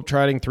massive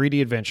globe-trotting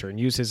 3D adventure and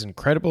use his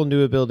incredible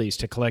new abilities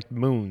to collect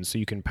moons so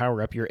you can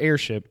power up your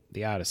airship,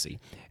 the Odyssey,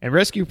 and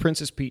rescue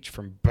Princess Peach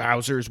from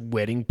Bowser's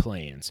wedding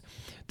plans.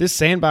 This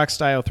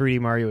sandbox-style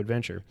 3D Mario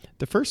adventure,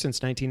 the first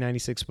since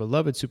 1996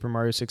 beloved Super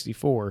Mario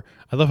 64,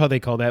 I love how they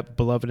call that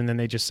beloved and then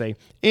they just say,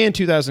 and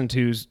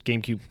 2002's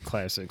GameCube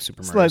classic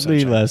Super Mario Slightly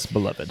Sunshine, less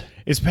beloved.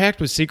 is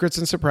packed with secrets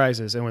and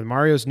surprises, and with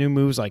Mario's new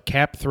moves like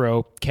Cap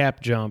Throw,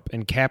 Cap Jump,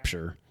 and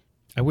Capture,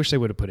 I wish they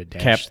would have put a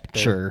dash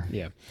Capture. there.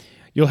 Yeah.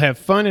 You'll have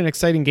fun and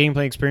exciting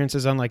gameplay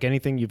experiences unlike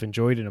anything you've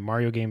enjoyed in a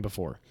Mario game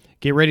before.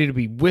 Get ready to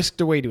be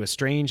whisked away to a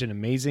strange and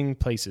amazing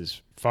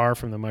places far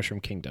from the Mushroom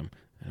Kingdom.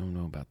 I don't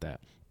know about that.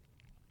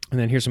 And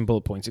then here's some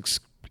bullet points.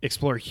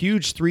 Explore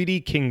huge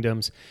 3D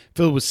kingdoms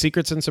filled with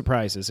secrets and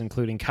surprises,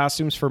 including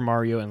costumes for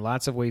Mario and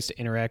lots of ways to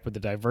interact with the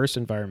diverse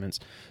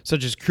environments,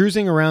 such as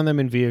cruising around them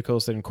in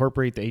vehicles that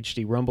incorporate the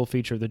HD Rumble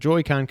feature of the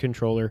Joy-Con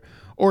controller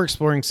or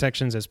exploring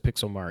sections as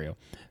Pixel Mario.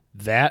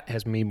 That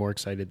has me more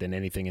excited than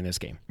anything in this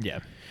game.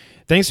 Yeah.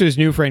 Thanks to his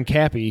new friend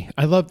Cappy.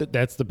 I love that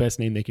that's the best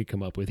name they could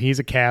come up with. He's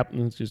a Cap.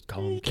 Let's just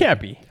call him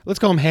Cappy. Let's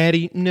call him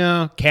Hattie.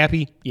 No,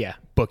 Cappy. Yeah,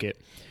 book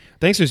it.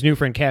 Thanks to his new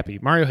friend Cappy,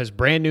 Mario has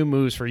brand new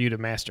moves for you to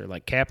master,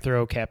 like Cap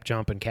Throw, Cap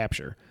Jump, and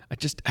Capture. I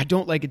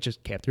don't like it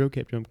just Cap Throw,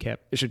 Cap Jump, Cap.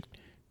 It should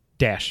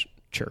dash.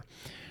 Sure.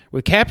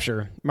 With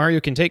Capture, Mario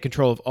can take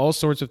control of all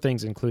sorts of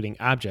things, including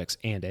objects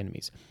and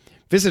enemies.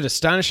 Visit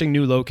astonishing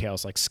new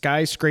locales like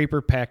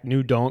skyscraper-packed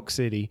New Donk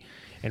City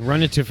and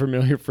run into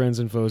familiar friends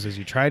and foes as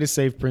you try to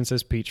save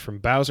Princess Peach from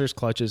Bowser's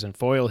clutches and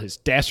foil his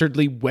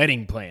dastardly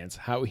wedding plans.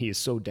 How he is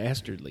so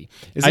dastardly.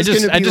 I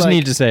just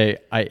need to say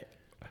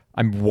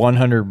I'm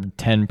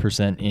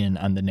 110% in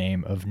on the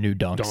name of New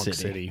Donk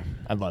City.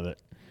 I love it.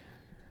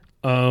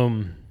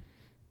 I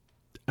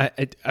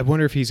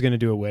wonder if he's going to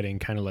do a wedding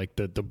kind of like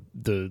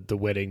the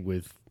wedding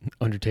with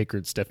Undertaker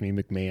and Stephanie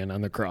McMahon on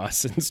the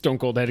cross and Stone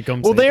Cold had to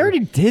come. Well, they already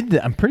did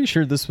that. I'm pretty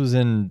sure this was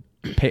in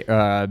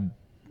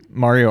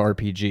Mario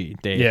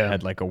RPG. They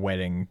had like a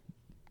wedding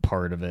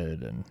part of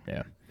it, and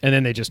and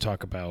then they just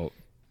talk about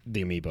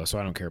the amiibo, so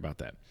I don't care about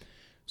that.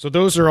 So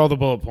those are all the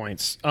bullet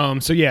points.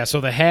 So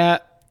the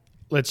hat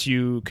lets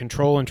you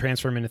control and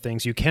transform into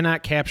things. You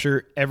cannot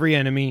capture every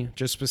enemy,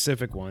 just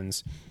specific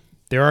ones.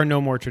 There are no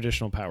more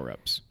traditional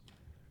power-ups.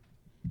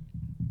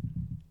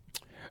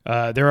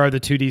 There are the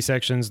 2D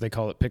sections. They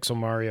call it Pixel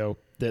Mario.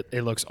 That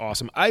it looks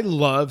awesome. I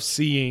love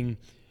seeing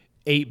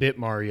 8-bit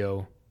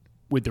Mario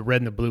with the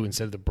red and the blue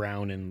instead of the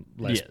brown and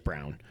less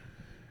brown.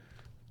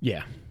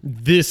 Yeah,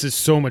 this is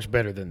so much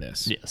better than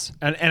this. Yes.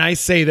 And I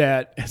say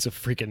that as a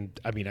freaking,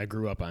 I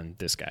grew up on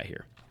this guy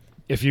here.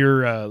 If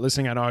you're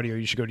listening on audio,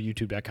 you should go to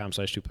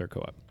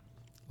youtube.com/2playercoop.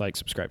 Like,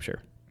 subscribe,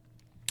 share.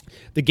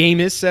 The game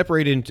is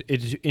separated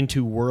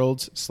into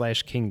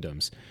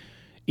worlds/kingdoms.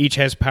 Each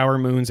has power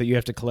moons that you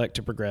have to collect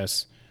to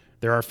progress.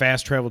 There are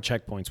fast travel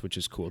checkpoints, which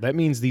is cool. That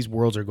means these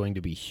worlds are going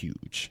to be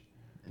huge.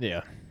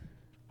 Yeah.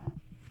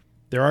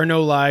 There are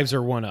no lives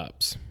or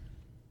one-ups.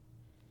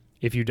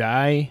 If you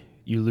die,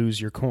 you lose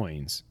your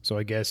coins. So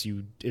I guess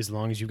as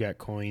long as you got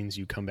coins,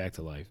 you come back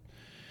to life.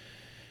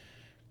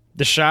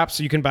 The shops,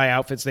 you can buy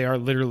outfits. They are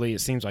literally,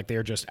 it seems like they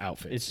are just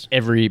outfits.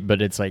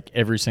 It's like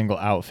every single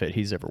outfit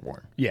he's ever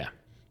worn. Yeah.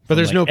 But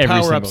there's no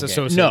power-ups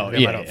associated with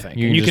them, I don't think.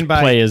 You can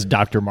play as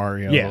Dr.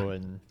 Mario. Yeah.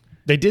 And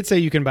they did say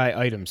you can buy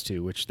items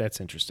too, which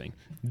that's interesting.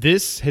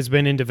 This has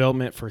been in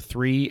development for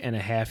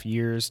 3.5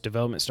 years.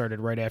 Development started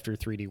right after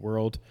 3D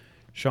World.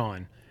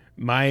 Sean,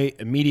 my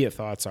immediate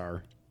thoughts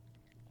are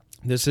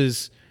this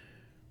is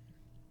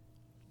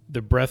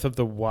the Breath of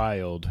the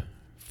Wild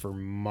for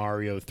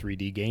Mario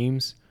 3D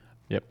games.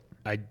 Yep.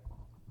 I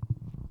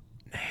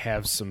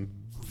have some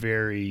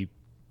very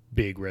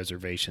big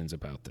reservations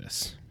about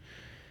this.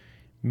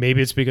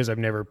 Maybe it's because I've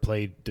never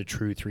played the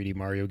true 3D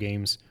Mario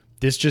games.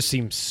 This just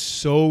seems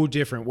so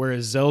different.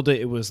 Whereas Zelda,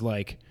 it was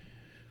like,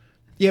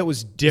 it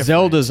was different.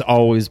 Zelda's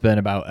always been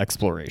about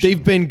exploration.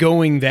 They've been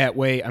going that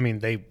way. I mean,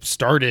 they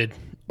started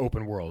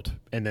open world,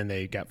 and then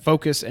they got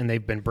focused, and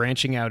they've been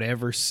branching out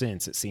ever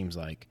since, it seems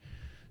like,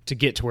 to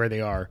get to where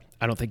they are.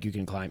 I don't think you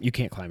can climb. You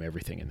can't climb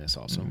everything in this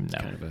also. It's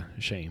kind of a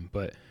shame.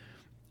 But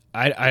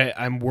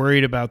I'm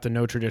worried about the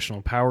no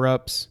traditional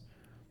power-ups.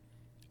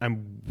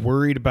 I'm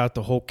worried about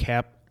the whole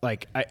cap.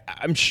 Like,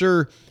 I'm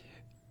sure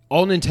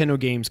all Nintendo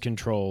games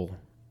control,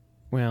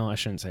 well, I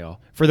shouldn't say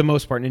all. For the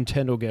most part,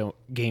 Nintendo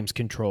games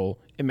control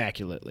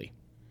immaculately.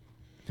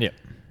 Yeah.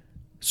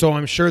 So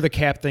I'm sure the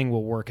cap thing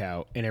will work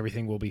out and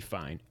everything will be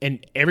fine.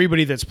 And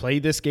everybody that's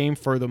played this game,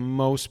 for the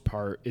most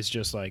part, is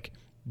just like,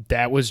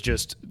 that was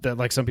just, that.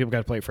 Like, some people got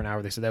to play it for an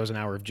hour. They said that was an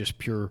hour of just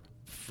pure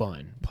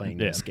fun playing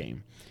this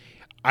game.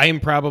 I am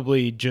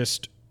probably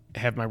just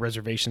have my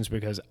reservations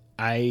because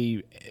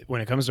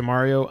when it comes to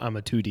Mario, I'm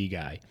a 2D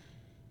guy.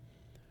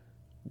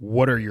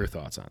 What are your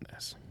thoughts on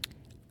this?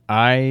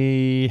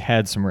 I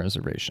had some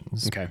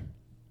reservations. Okay.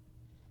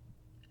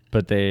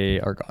 But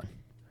they are gone.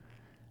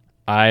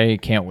 I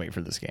can't wait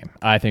for this game.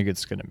 I think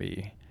it's going to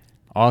be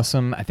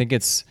awesome. I think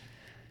it's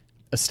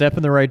a step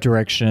in the right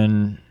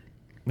direction.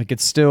 Like,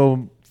 it's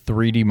still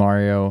 3D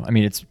Mario. I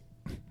mean, it's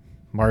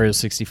Mario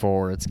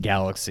 64, it's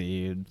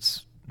Galaxy,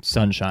 it's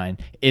Sunshine.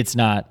 It's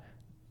not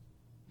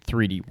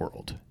 3D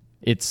World.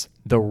 It's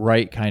the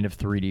right kind of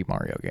 3D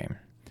Mario game.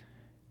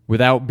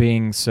 Without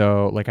being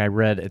so, like I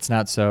read, it's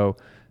not so,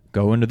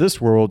 go into this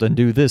world and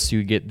do this,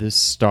 you get this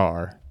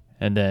star,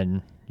 and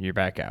then you're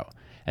back out.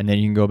 And then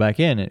you can go back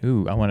in and,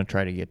 ooh, I want to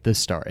try to get this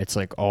star. It's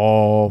like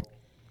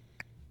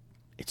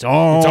It's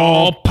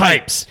all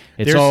pipes.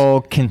 It's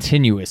all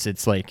continuous.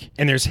 It's like...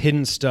 And there's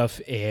hidden stuff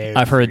everywhere.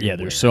 I've heard,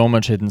 there's so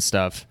much hidden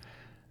stuff.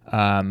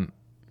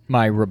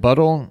 My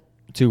rebuttal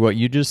to what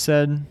you just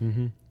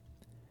said,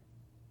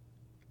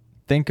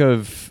 think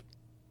of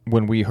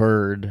when we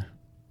heard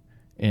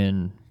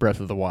in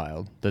Breath of the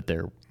Wild that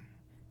there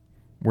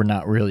were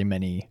not really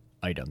many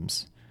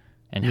items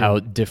and how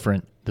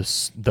different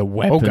the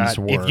weapons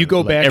were. If you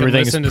go back and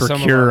listen to some of our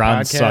procure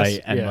on podcasts,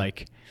 site, and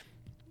like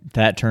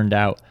that turned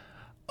out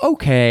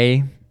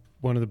okay.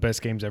 One of the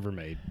best games ever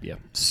made. Yeah.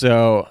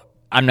 So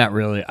I'm not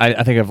really.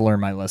 I think I've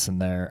learned my lesson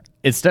there.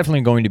 It's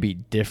definitely going to be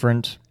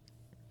different.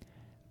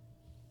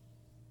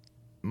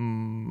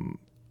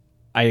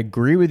 I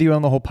agree with you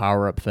on the whole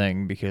power-up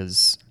thing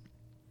because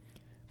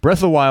Breath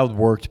of the Wild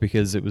worked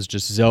because it was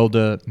just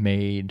Zelda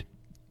made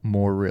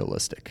more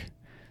realistic.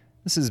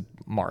 This is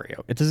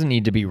Mario. It doesn't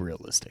need to be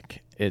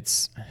realistic.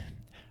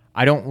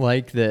 I don't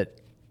like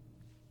that.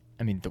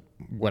 I mean,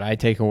 what I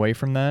take away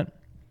from that,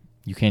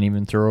 you can't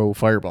even throw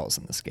fireballs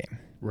in this game.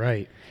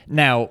 Right.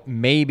 Now,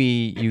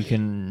 maybe you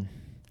can...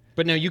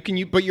 But now you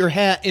can, but your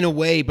hat in a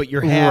way, but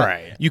your hat,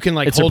 right. You can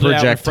like It's hold a it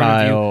out in front of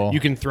projectile. you. You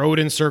can throw it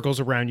in circles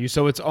around you.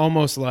 So it's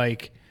almost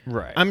like,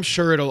 Right. I'm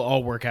sure it'll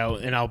all work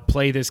out and I'll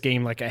play this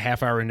game like a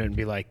half hour into it and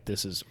be like,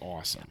 this is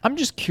awesome. I'm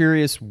just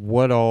curious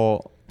what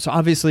all... So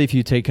obviously if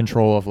you take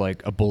control of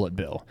like a bullet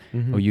bill,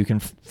 or you can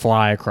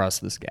fly across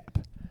this gap.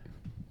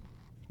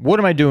 What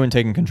am I doing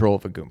taking control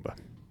of a Goomba?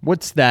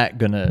 What's that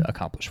going to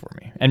accomplish for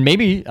me? And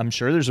maybe, I'm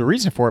sure there's a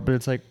reason for it, but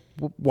it's like,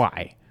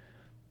 why?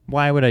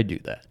 Why would I do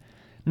that?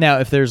 Now,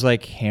 if there's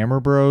like Hammer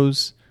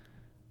Bros,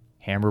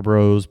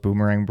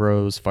 Boomerang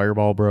Bros,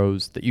 Fireball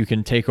Bros that you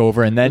can take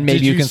over, and then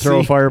maybe you can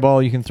throw a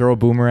fireball, you can throw a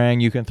boomerang,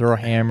 you can throw a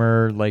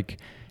hammer, like...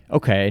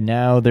 Okay,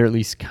 now they're at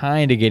least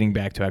kind of getting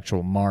back to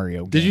actual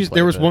Mario.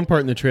 There was one part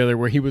in the trailer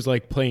where he was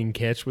like playing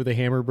catch with a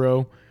hammer,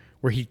 bro,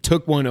 where he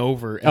took one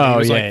over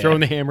and he was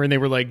throwing the hammer and they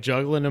were like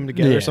juggling them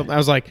together or something. I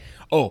was like,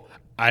 oh,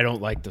 I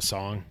don't like the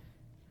song.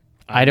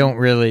 I don't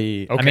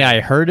really. Okay. I mean, I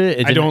heard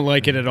it. I don't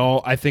like it at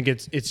all. I think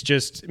it's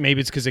just maybe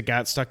it's because it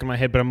got stuck in my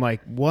head. But I'm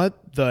like,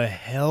 what the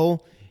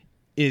hell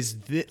is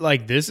this?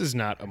 Like, this is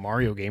not a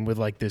Mario game with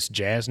like this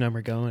jazz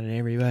number going and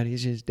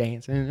everybody's just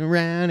dancing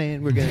around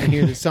and we're gonna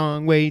hear the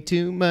song way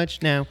too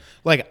much now.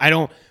 Like,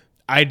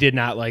 I did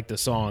not like the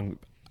song.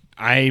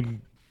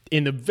 I'm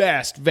in the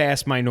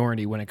vast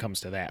minority when it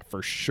comes to that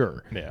for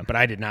sure. Yeah, but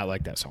I did not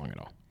like that song at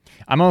all.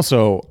 I'm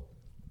also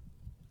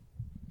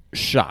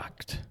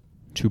shocked,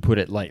 to put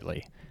it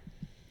lightly,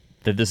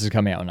 that this is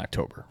coming out in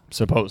October,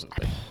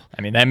 supposedly.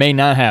 I mean, that may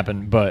not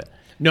happen, but...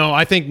 No,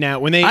 I think now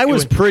when I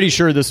was pretty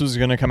sure this was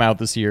going to come out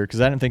this year because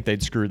I didn't think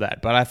they'd screw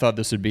that, but I thought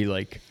this would be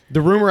like... The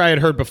rumor I had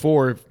heard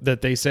before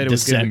that they said it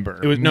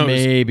December. was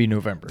maybe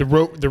November.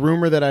 The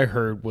rumor that I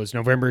heard was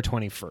November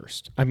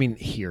 21st. I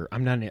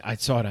mean, I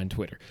saw it on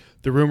Twitter.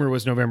 The rumor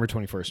was November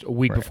 21st, a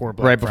week before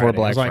Black Friday. Before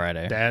Black I was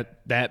Friday. Like,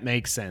 that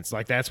makes sense.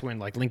 Like, that's when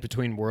like Link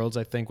Between Worlds,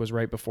 I think, was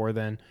right before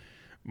then.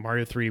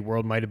 Mario 3D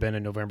World might have been a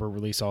November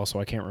release also.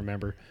 I can't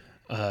remember.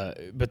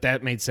 But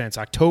that made sense.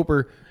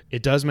 October,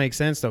 it does make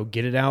sense, though.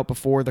 Get it out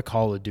before the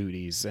Call of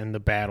Duties and the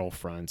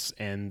Battlefronts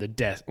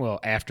and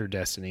after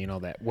Destiny and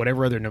all that.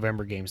 Whatever other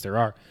November games there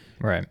are.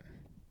 Right.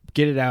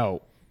 Get it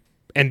out.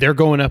 And they're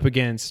going up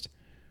against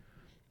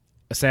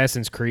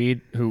Assassin's Creed,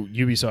 who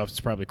Ubisoft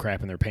is probably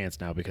crapping their pants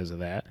now because of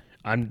that.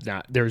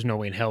 There's no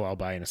way in hell I'll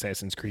buy an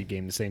Assassin's Creed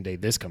game the same day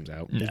this comes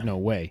out. There's no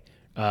way.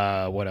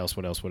 What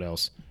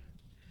else?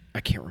 I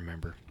can't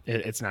remember.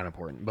 It's not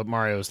important. But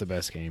Mario's the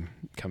best game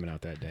coming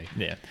out that day.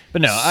 Yeah.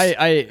 But no,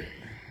 I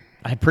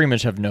pretty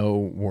much have no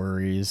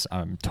worries.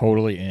 I'm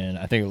totally in.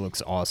 I think it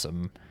looks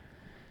awesome.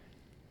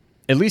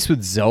 At least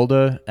with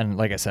Zelda, and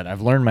like I said,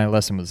 I've learned my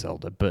lesson with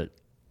Zelda, but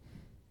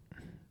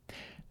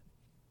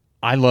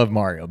I love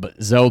Mario,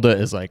 but Zelda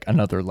is like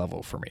another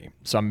level for me.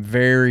 So I'm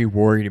very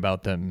worried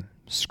about them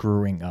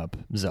screwing up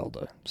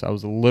Zelda. So I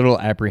was a little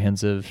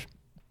apprehensive.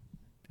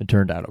 It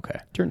turned out okay.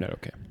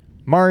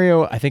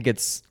 Mario, I think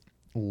it's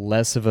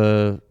less of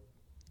a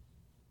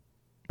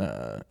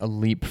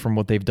leap from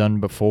what they've done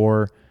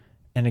before.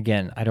 And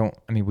again,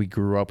 we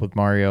grew up with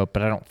Mario,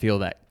 but I don't feel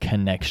that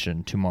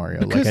connection to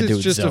Mario because like I do it's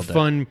with just Zelda. a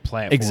fun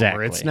platformer.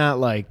 Exactly. It's not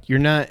like you're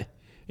not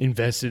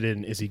invested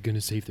in, is he going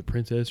to save the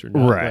princess or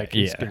not? Right, Like,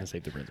 he's going to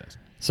save the princess.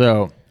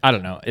 So, I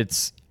don't know.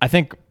 I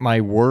think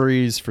my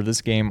worries for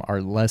this game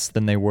are less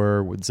than they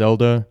were with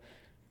Zelda.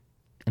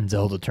 And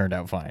Zelda turned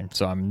out fine.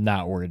 So I'm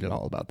not worried at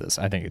all about this.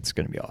 I think it's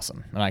going to be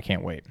awesome. And I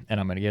can't wait. And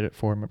I'm going to get it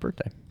for my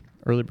birthday.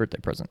 Early birthday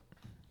present.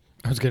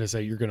 I was going to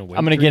say, you're going to wait.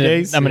 I'm going to get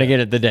days? it. I'm going to get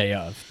it the day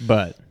of,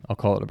 but I'll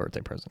call it a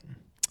birthday present.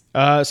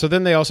 So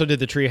then they also did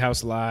the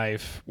Treehouse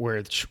Live, where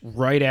it's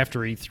right after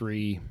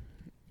E3.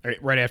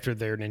 right after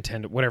their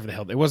Nintendo, whatever the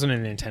hell. It wasn't a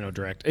Nintendo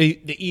Direct. The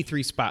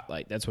E3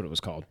 Spotlight, that's what it was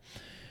called.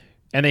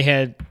 And they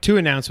had 2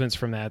 announcements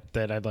from that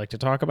I'd like to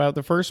talk about.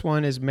 The first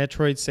one is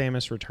Metroid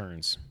Samus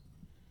Returns.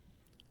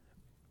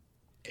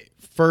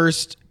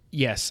 First,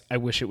 yes, I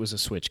wish it was a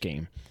Switch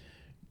game.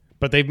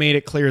 But they've made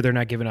it clear they're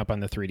not giving up on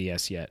the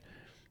 3DS yet.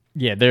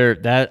 Yeah,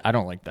 I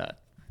don't like that.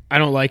 I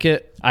don't like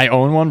it. I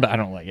own one, but I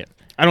don't like it.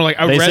 I'd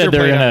They rather said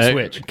they're play it on the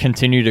going to Switch.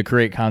 continue to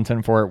create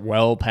content for it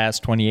well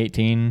past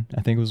 2018,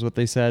 I think was what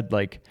they said.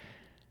 Like,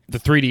 The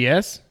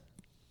 3DS?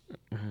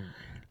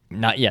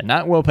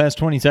 not well past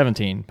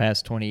 2017,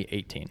 past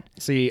 2018.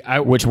 See,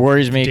 Which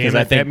worries me because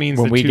I think that means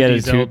when the we 2D get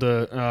a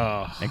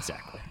Zelda.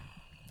 exactly,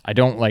 I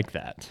don't like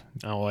that.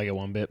 I don't like it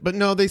one bit. But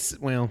no,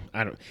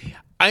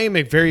 I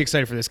am very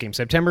excited for this game.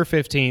 September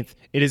 15th.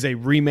 It is a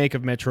remake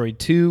of Metroid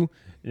 2.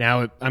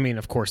 Now,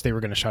 of course, they were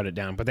going to shut it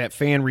down, but that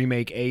fan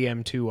remake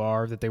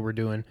AM2R that they were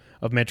doing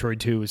of Metroid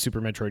 2 with Super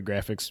Metroid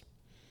graphics,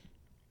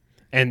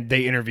 and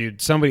they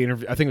interviewed, I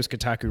think it was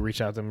Kotaku,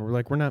 reached out to them and were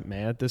like, we're not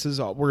mad.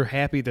 We're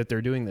happy that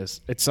they're doing this.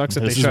 It sucks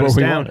that This they is shut what us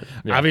we down. wanted.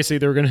 Yeah. Obviously,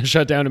 they were going to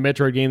shut down a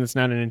Metroid game that's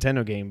not a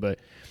Nintendo game, but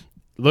it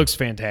looks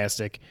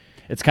fantastic.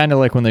 It's kind of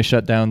like when they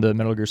shut down the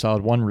Metal Gear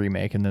Solid 1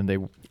 remake, and then they...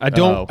 I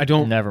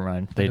don't... Never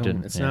mind. They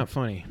didn't. It's not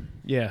funny.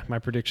 Yeah, my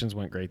predictions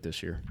went great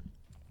this year.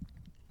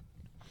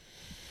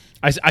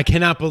 I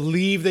cannot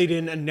believe they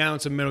didn't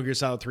announce a Metal Gear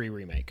Solid 3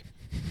 remake.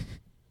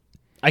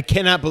 I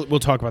cannot... We'll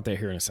talk about that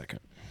here in a second.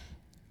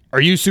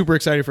 Are you super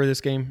excited for this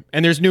game?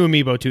 And there's new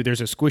amiibo, too.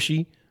 There's a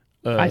squishy...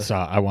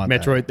 I want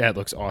Metroid. That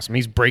looks awesome.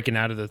 He's breaking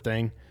out of the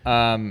thing.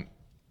 I'm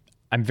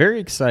very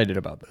excited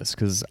about this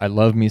because I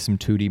love me some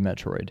 2D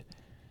Metroid.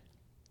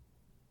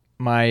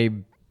 My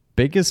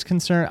biggest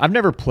concern... I've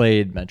never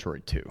played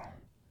Metroid 2.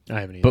 I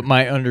haven't either. But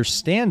my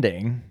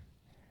understanding,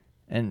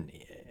 and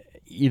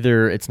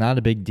either it's not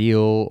a big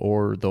deal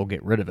or they'll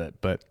get rid of it,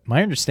 but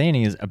my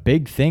understanding is a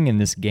big thing in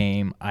this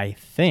game, I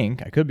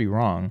think, I could be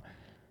wrong,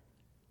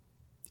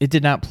 it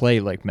did not play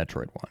like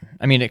Metroid 1.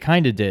 I mean, it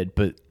kind of did,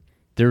 but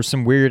there was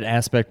some weird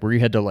aspect where you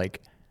had to,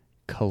 like,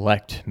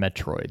 collect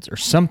Metroids or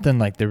something.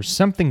 Like, there was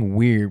something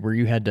weird where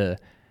you had to...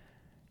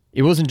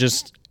 It wasn't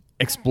just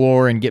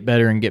explore and get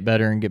better and get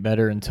better and get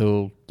better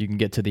until you can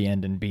get to the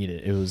end and beat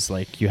it. It was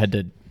like you had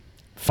to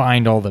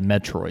find all the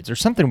Metroids or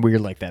something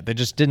weird like that. They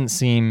just didn't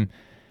seem...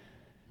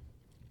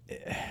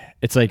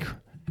 It's like...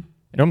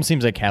 It almost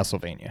seems like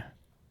Castlevania,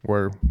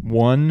 where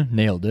 1,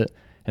 nailed it,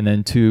 and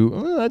then 2,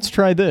 let's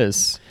try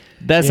this.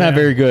 That's not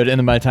very good. And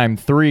then by the time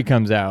 3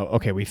 comes out,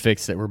 okay, we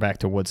fixed it. We're back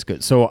to what's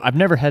good. So I've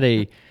never had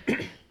a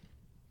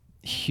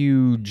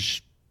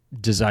huge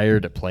desire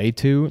to play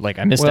 2. Like,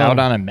 I missed out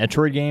on a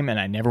Metroid game, and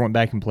I never went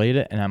back and played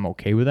it, and I'm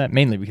okay with that,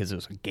 mainly because it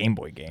was a Game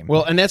Boy game.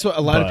 Well, and that's what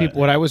a lot of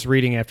people... What I was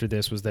reading after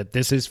this was that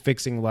this is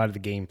fixing a lot of the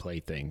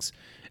gameplay things.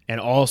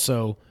 And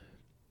also,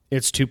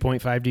 it's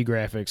 2.5D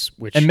graphics,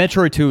 which... And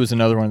Metroid 2 is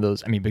another one of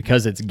those, I mean,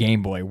 because it's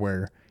Game Boy,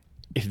 where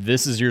if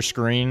this is your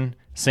screen...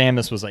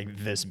 Samus was like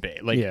this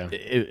big, like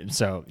it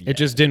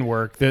just didn't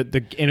work. And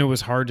it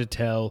was hard to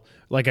tell.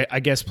 Like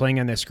I guess playing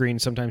on that screen,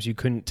 sometimes you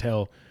couldn't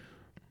tell.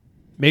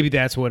 Maybe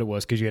that's what it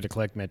was because you had to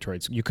collect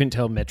Metroids. You couldn't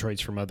tell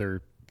Metroids from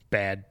other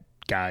bad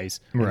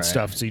guys and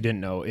stuff, so you didn't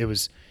know. It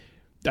was.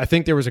 I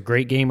think there was a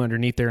great game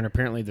underneath there, and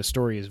apparently the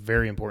story is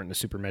very important to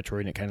Super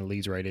Metroid, and it kind of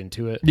leads right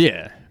into it.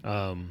 Yeah.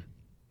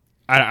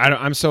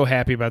 I'm so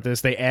happy about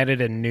this. They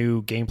added a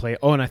new gameplay.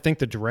 Oh, and I think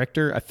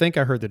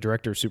I heard the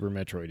director of Super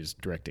Metroid is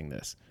directing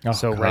this. Oh,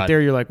 so God. right there,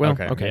 you're like, well,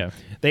 okay. Yeah.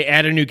 They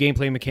add a new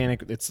gameplay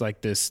mechanic. It's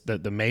like this, the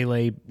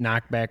melee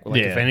knockback.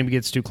 Like if enemy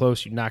gets too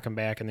close, you knock them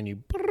back, and then you...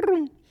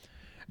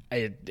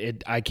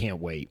 I can't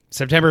wait.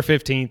 September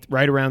 15th,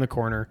 right around the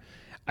corner.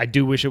 I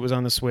do wish it was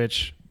on the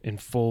Switch in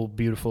full,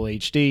 beautiful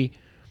HD,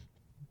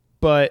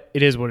 but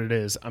it is what it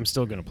is. I'm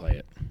still going to play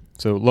it.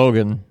 So,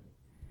 Logan,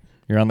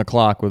 you're on the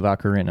clock with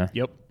Ocarina.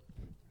 Yep.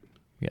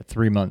 You got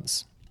 3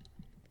 months.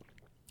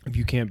 If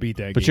you can't beat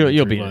that But game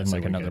you'll in 3 beat it in months,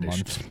 like then we another got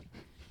month. issues.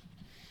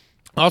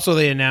 Also,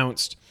 they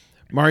announced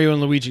Mario &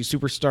 Luigi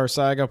Superstar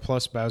Saga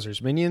plus Bowser's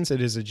Minions.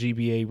 It is a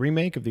GBA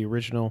remake of the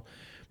original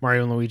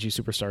Mario & Luigi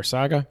Superstar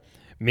Saga.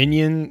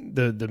 Minion,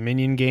 the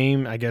Minion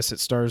game, I guess it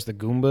stars the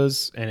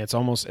Goombas, and it's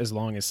almost as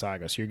long as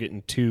Saga. So you're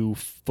getting 2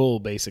 full,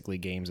 basically,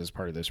 games as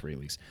part of this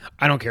release.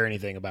 I don't care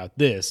anything about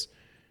this.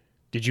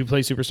 Did you play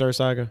Superstar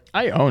Saga?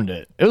 I owned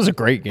it. It was a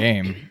great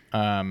game.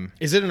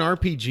 Is it an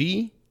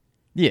RPG?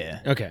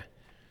 Yeah. Okay.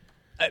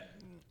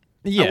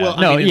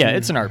 Yeah.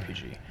 It's an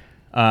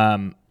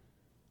RPG.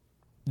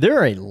 There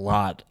are a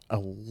lot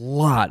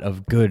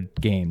of good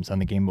games on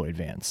the Game Boy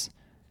Advance.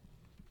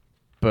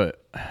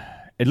 But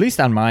at least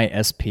on my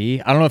SP,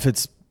 I don't know if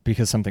it's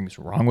because something's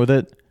wrong with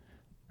it.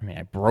 I mean,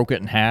 I broke it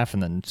in half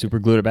and then super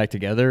glued it back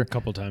together. A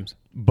couple times.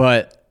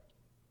 But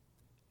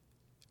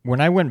when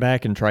I went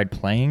back and tried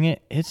playing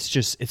it, it's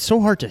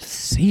so hard to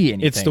see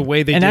anything. It's the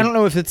way they and did. I don't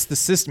know if it's the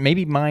system.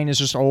 Maybe mine is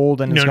just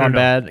old and it's gone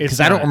bad. Because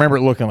I don't remember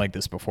it looking like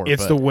this before.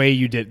 It's the way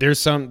you did. There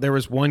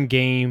was one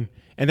game,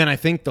 and then I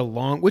think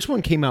which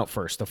one came out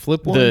first? The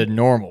flip one? The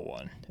normal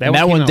one.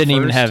 That one didn't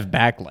even have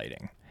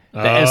backlighting.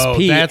 The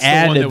SP that's the one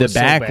added that the was so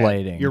bad.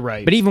 backlighting. You're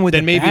right. But even with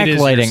Then the maybe it is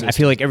your backlighting, I system.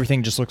 feel like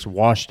everything just looks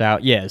washed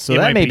out. Yeah, so It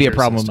that might may be be a your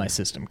problem with system. my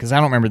system because I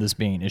don't remember this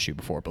being an issue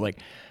before. But like,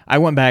 I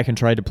went back and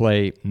tried to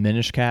play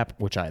Minish Cap,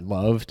 which I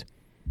loved.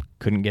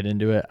 Couldn't get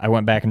into it. I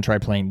went back and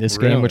tried playing this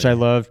game, which I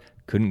Really? loved.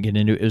 Couldn't get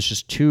into it. It was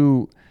just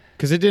too.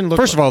 Because it didn't look.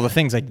 First of all, the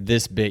thing's like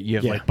this big. You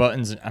have Yeah. like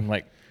buttons. I'm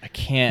like, I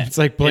can't. It's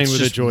like playing with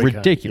a just Joy-Con.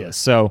 ridiculous.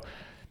 Yeah. So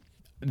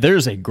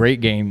there's a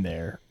great game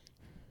there,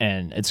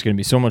 and it's going to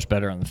be so much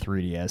better on the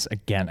 3DS.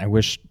 Again, I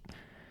wish.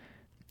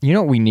 You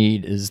know what we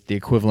need is the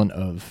equivalent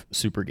of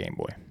Super Game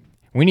Boy.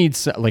 We need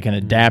like an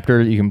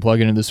adapter that you can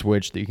plug into the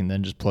Switch that you can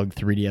then just plug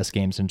 3DS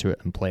games into it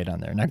and play it on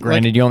there. Now,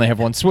 granted, you only have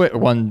one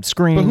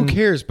screen. But who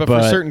cares? But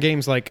for certain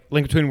games like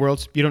Link Between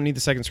Worlds, you don't need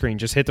the second screen.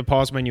 Just hit the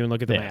pause menu and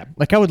look at the map.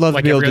 Like I would love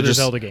Like to be able every to other just.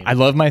 Zelda game. I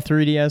love my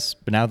 3DS,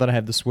 but now that I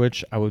have the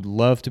Switch, I would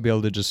love to be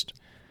able to just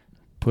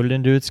put it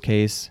into its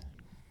case,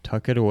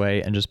 tuck it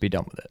away, and just be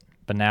done with it.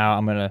 But now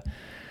I'm gonna,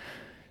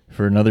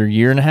 for another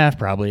year and a half,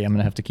 probably I'm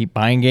gonna have to keep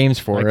buying games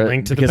for Like it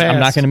Link to the because I'm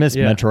not Past. gonna miss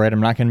Yeah. Metroid. I'm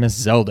not gonna miss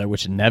Zelda,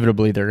 which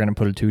inevitably they're gonna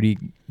put a 2D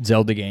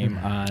Zelda game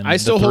on. I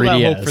still the hold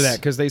 3DS. out hope for that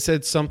because they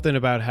said something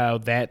about how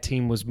that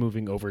team was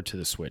moving over to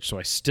the Switch. So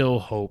I still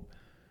hope.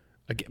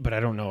 But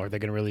I don't know. Are they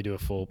going to really do a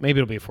full? Maybe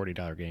it'll be a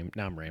 $40 game.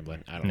 Now I'm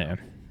rambling. I don't know. No,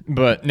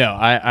 but no,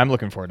 I'm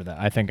looking forward to that.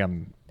 I think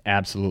I'm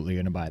absolutely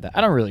gonna buy that.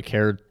 I don't really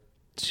care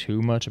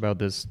too much about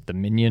the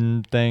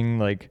Minion thing.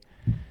 Like,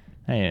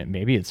 hey,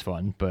 maybe it's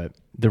fun, but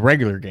the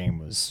regular game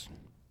was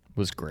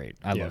great.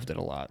 I loved it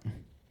a lot.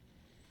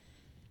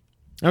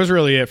 That was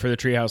really it for the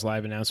Treehouse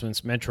Live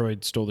announcements.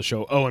 Metroid stole the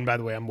show. Oh, and by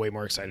the way, I'm way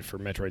more excited for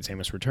Metroid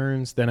Samus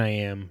Returns than I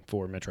am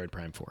for Metroid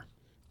Prime 4.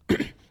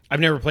 I've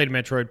never played a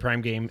Metroid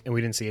Prime game, and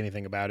we didn't see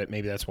anything about it.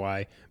 Maybe that's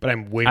why. But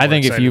I'm way more I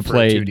think if excited you for a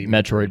played 2D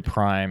Metroid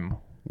Prime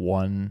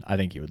 1, I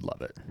think you would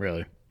love it.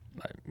 Really?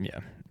 Yeah,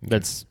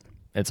 it's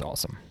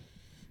awesome.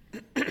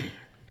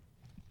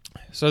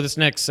 So this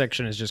next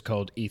section is just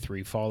called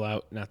E3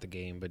 Fallout, not the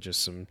game, but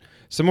just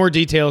some more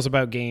details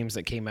about games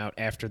that came out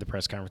after the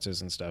press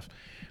conferences and stuff.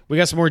 We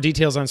got some more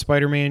details on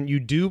Spider-Man. You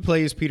do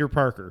play as Peter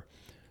Parker.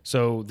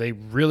 So they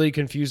really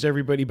confused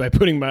everybody by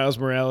putting Miles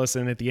Morales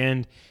in at the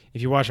end.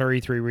 If you watch our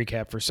E3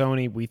 recap for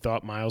Sony, we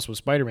thought Miles was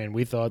Spider-Man.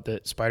 We thought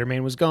that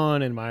Spider-Man was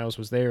gone and Miles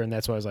was there, and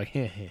that's why I was like,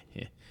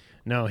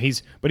 No,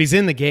 he's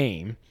in the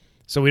game,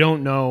 so we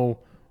don't know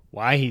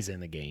why he's in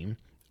the game.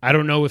 I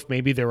don't know if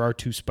maybe there are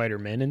two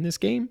Spider-Men in this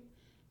game.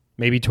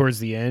 Maybe towards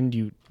the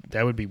end,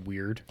 that would be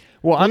weird.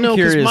 Well, I'm no,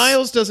 because curious.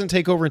 Miles doesn't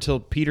take over until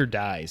Peter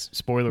dies.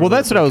 Spoiler. Well,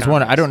 that's alert what I for was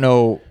wondering. I comics. don't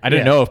know. I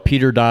didn't Yeah. know if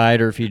Peter died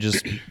or if he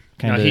just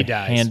kind he of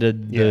dies.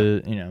 handed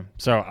the,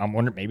 So I'm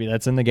wondering maybe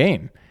that's in the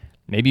game.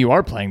 Maybe you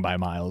are playing by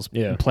Miles,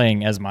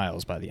 playing as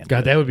Miles by the end. God,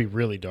 of it. that would be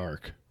really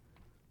dark.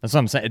 That's what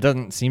I'm saying. It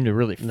doesn't seem to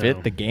really fit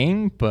No. the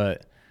game,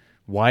 but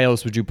why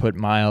else would you put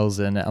Miles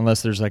in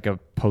unless there's like a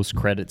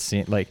post-credit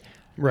scene? Like,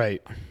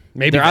 Right.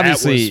 Maybe there that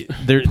obviously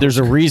was there's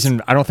a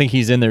reason. I don't think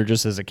he's in there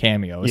just as a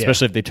cameo, Yeah.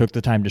 especially if they took the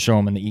time to show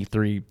him in the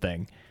E3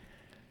 thing.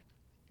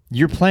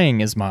 You're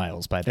playing as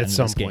Miles by the at end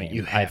some of this point game.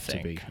 you have I to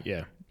be. think.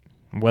 Yeah.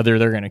 Whether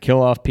they're going to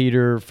kill off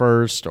Peter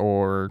first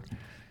or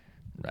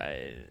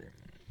I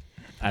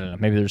don't know.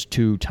 Maybe there's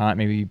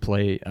maybe you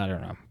play. I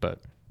don't know.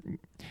 But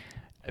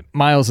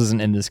Miles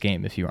isn't in this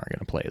game if you aren't going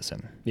to play as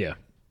him. Yeah.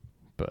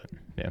 But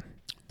yeah.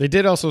 They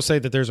did also say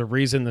that there's a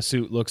reason the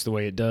suit looks the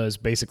way it does,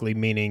 basically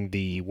meaning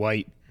the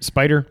white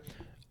spider.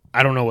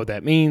 I don't know what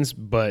that means,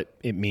 but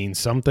it means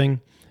something.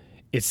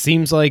 It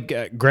seems like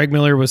Greg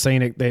Miller was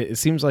saying it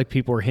seems like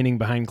people are hinting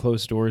behind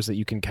closed doors that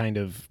you can kind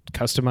of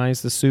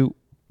customize the suit,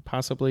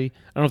 possibly.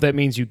 I don't know if that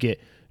means you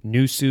get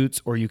new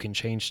suits or you can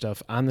change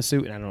stuff on the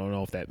suit, and I don't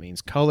know if that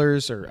means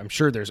colors or I'm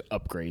sure there's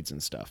upgrades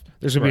and stuff.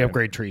 There's going to be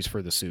upgrade trees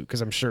for the suit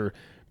because I'm sure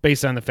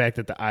based on the fact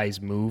that the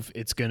eyes move,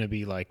 it's going to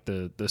be like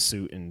the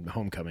suit in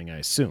Homecoming, I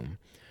assume.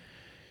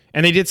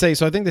 And they did say,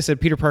 so I think they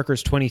said Peter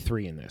Parker's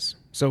 23 in this.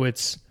 So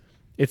it's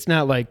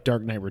not like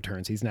Dark Knight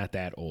Returns. He's not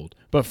that old.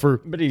 But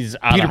he's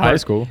out of high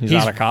school. He's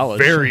out of college.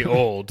 Very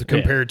old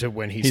compared to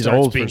when he He's starts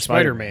old being for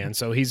Spider-Man.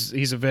 So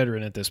he's a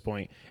veteran at this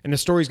point. And the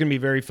story's going to be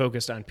very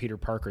focused on Peter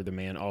Parker, the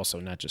man, also,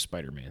 not just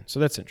Spider-Man.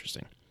 So that's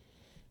interesting.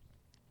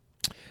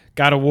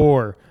 God of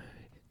War.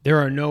 There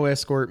are no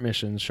escort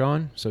missions,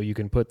 Sean, so you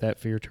can put that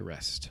fear to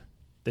rest.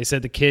 They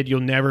said the kid,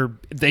 you'll never.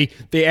 They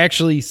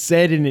actually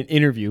said in an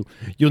interview,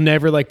 you'll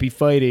never be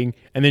fighting,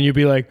 and then you'll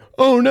be like,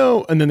 oh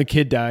no, and then the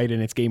kid died,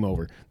 and it's game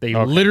over. They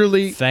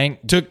literally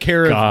took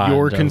care of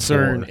your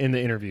concern in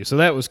the interview, so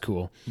that was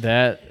cool.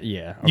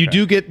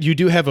 You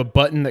do have a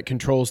button that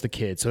controls the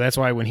kid, so that's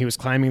why when he was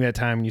climbing that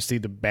time, and you see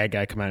the bad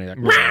guy come out,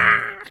 and you're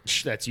like,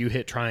 that's you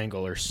hit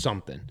triangle or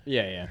something.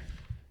 Yeah.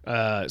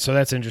 So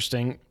that's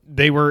interesting.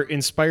 They were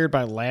inspired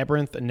by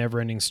Labyrinth, a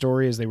never-ending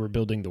story, as they were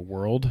building the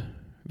world.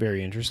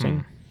 Very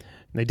interesting.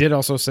 They did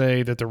also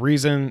say that the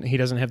reason he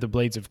doesn't have the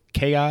Blades of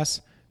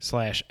Chaos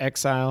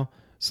 /Exile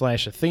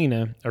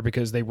 /Athena are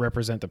because they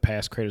represent the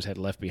past Kratos had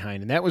left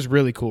behind. And that was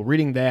really cool.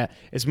 Reading that,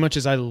 as much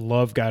as I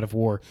love God of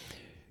War,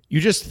 you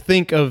just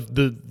think of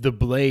the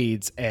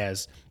blades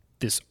as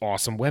this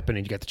awesome weapon.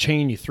 And you got the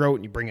chain, you throw it,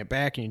 and you bring it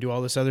back, and you do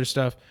all this other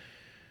stuff.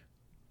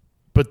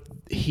 but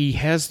he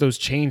has those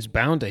chains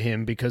bound to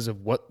him because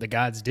of what the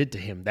gods did to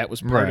him. That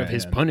was part of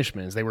his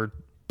punishments. They were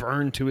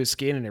burned to his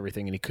skin and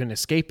everything, and he couldn't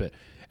escape it.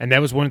 And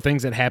that was one of the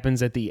things that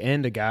happens at the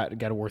end of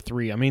God of War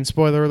 3. I mean,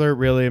 spoiler alert,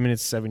 really. I mean,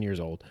 it's 7 years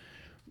old.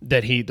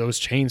 That those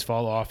chains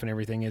fall off and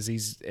everything as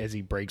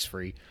he breaks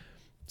free.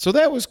 So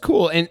that was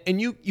cool.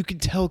 And you can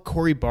tell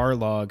Cory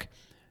Barlog,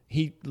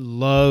 he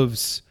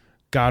loves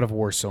God of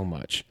War so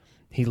much.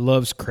 He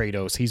loves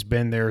Kratos. He's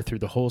been there through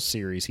the whole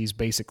series. He's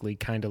basically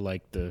kind of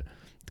like the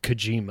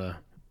Kojima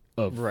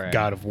of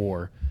God of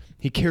War.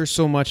 He cares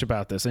so much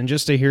about this. And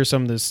just to hear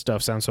some of this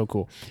stuff sounds so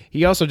cool.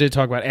 He also did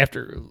talk about,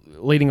 after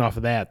leading off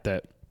of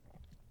that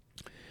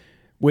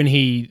when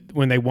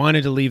they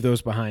wanted to leave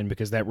those behind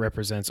because that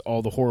represents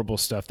all the horrible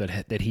stuff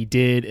that he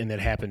did and that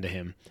happened to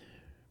him.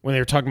 When they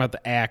were talking about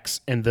the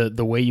axe and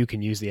the way you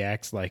can use the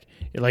axe, like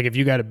if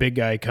you got a big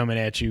guy coming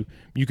at you,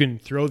 you can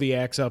throw the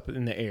axe up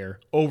in the air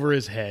over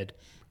his head,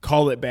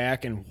 call it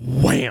back, and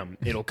wham,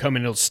 it'll come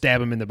and it'll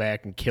stab him in the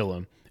back and kill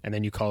him. And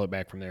then you call it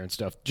back from there and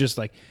stuff. Just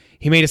like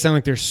he made it sound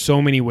like there's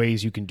so many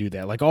ways you can do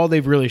that. Like all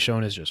they've really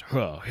shown is just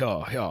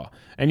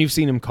and you've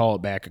seen him call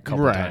it back a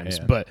couple times,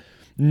 but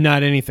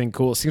not anything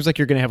cool. It seems like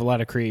you're going to have a lot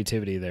of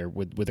creativity there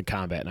with the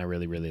combat, and I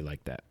really, really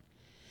like that.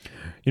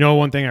 You know,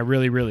 one thing I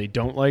really, really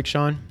don't like,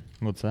 Sean?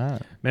 What's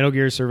that? Metal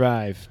Gear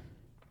Survive.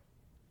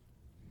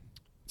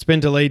 It's been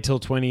delayed till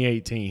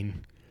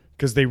 2018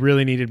 because they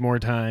really needed more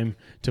time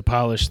to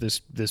polish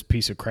this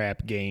piece of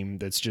crap game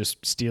that's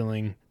just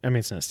stealing. I mean,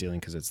 it's not stealing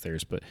because it's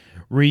theirs, but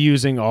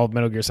reusing all of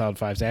Metal Gear Solid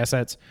 5's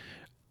assets.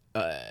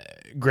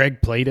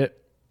 Greg played it.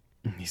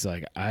 He's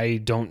like, I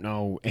don't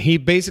know. He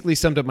basically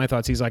summed up my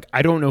thoughts. He's like,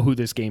 I don't know who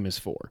this game is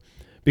for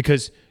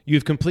because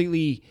you've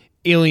completely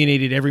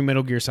alienated every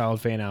Metal Gear Solid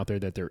fan out there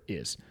that there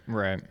is.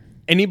 Right.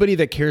 Anybody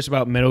that cares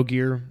about Metal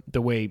Gear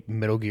the way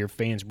Metal Gear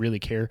fans really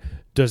care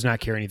does not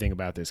care anything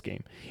about this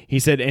game. He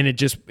said, and it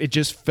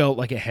just felt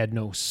like it had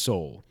no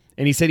soul.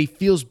 And he said he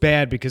feels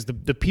bad because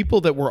the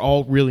people that we're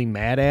all really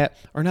mad at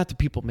are not the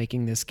people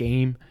making this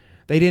game.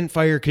 They didn't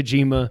fire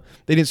Kojima.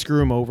 They didn't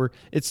screw him over.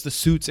 It's the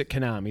suits at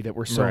Konami that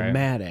we're so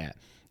mad at.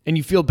 And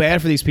you feel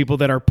bad for these people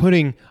that are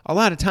putting a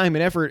lot of time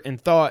and effort and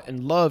thought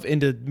and love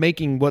into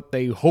making what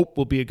they hope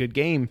will be a good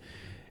game.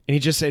 And he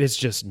just said it's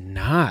just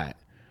not.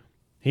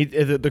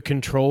 The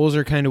controls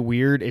are kind of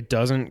weird. It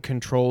doesn't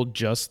control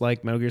just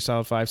like Metal Gear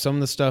Solid 5. Some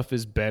of the stuff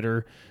is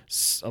better.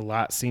 A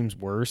lot seems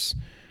worse.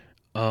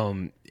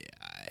 It's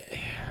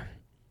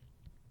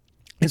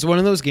one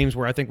of those games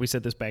where I think we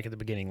said this back at the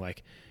beginning,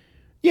 like,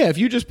 yeah, if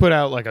you just put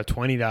out like a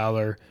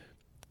 $20,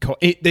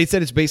 they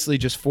said it's basically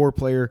just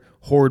 4-player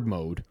horde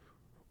mode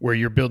where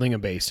you're building a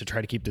base to try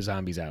to keep the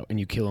zombies out and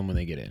you kill them when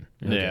they get in.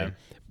 Okay? Yeah.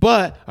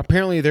 But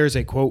apparently there's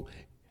a quote,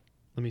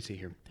 let me see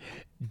here,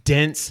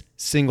 dense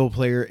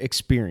single-player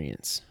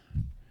experience.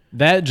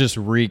 That just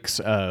reeks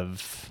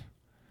of...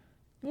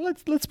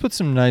 Let's put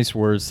some nice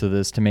words to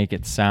this to make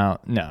it sound...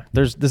 No,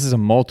 this is a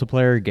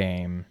multiplayer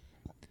game.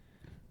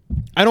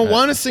 I don't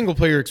want a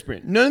single-player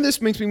experience. None of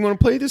this makes me want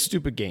to play this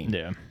stupid game.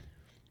 Yeah.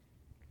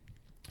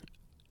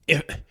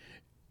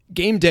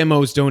 Game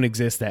demos don't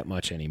exist that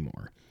much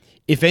anymore.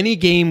 If any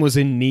game was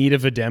in need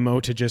of a demo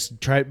to just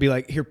try to be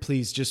like, here,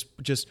 please, just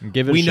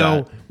give it a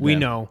shot. We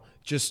know.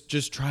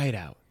 Just try it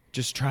out.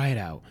 Just try it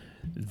out.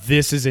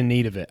 This is in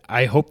need of it.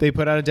 I hope they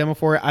put out a demo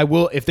for it. I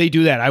will. If they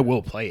do that, I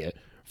will play it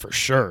for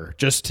sure,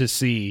 just to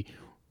see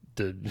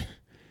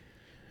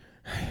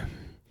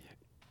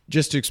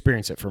just to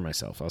experience it for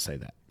myself. I'll say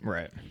that.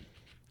 Right.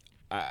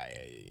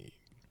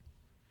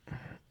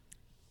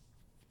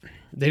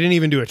 They didn't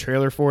even do a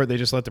trailer for it. They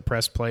just let the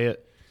press play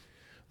it.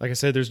 Like I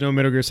said, there's no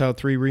Metal Gear Solid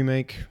 3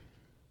 remake.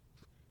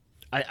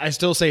 I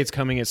still say it's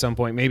coming at some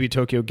point. Maybe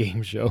Tokyo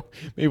Game Show.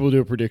 Maybe we'll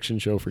do a prediction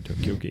show for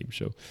Tokyo Game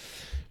Show.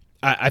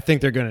 I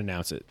think they're going to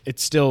announce it.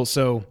 It's still...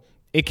 So,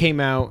 it came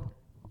out...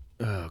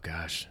 Oh,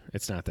 gosh.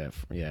 It's not that...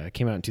 Yeah, it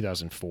came out in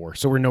 2004.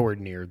 So, we're nowhere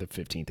near the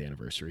 15th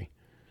anniversary.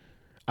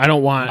 I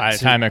don't want... By the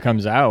time it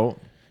comes out...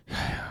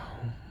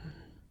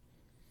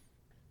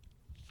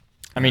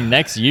 I mean,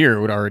 next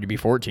year would already be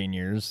 14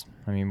 years.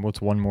 I mean,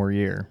 what's one more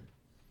year?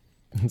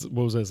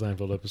 What was that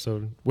Seinfeld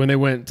episode? When they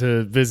went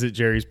to visit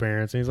Jerry's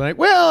parents, and he's like,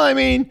 well, I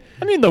mean,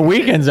 the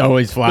weekends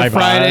always fly by.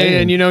 Friday,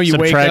 and you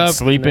wake up,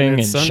 sleeping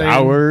and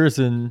showers,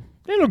 and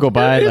it'll go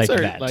by like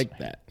that. Like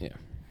that,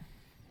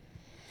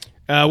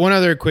 yeah. One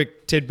other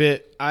quick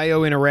tidbit.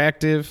 IO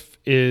Interactive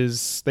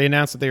they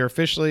announced that they are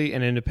officially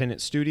an independent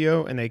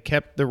studio, and they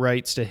kept the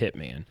rights to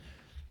Hitman.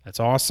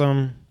 That's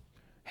awesome.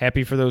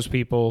 Happy for those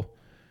people.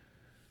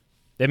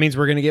 That means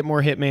we're going to get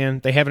more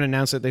Hitman. They haven't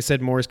announced it. They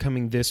said more is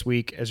coming this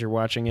week as you're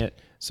watching it.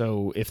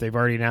 So if they've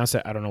already announced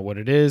it, I don't know what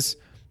it is.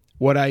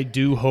 What I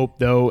do hope,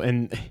 though,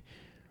 and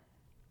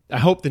I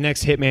hope the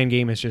next Hitman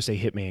game is just a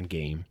Hitman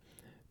game,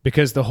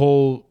 because the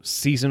whole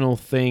seasonal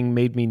thing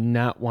made me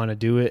not want to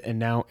do it.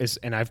 And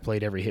I've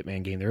played every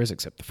Hitman game there is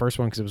except the first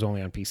one because it was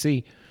only on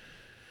PC.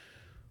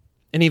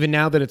 And even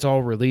now that it's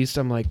all released,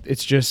 I'm like,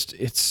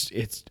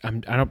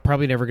 I'm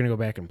probably never going to go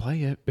back and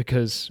play it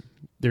because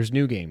there's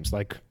new games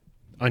like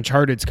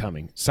Uncharted's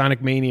coming,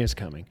 Sonic Mania is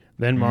coming,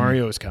 then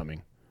Mario is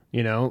coming.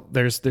 You know,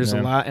 there's a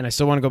Yeah. lot, and I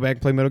still want to go back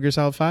and play Metal Gear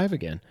Solid 5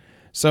 again.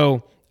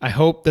 So I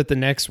hope that the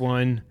next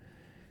one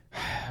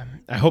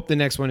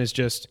is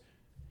just,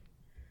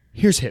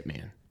 here's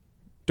Hitman.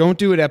 Don't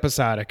do it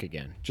episodic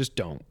again. Just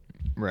don't.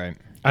 Right.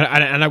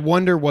 And I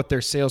wonder what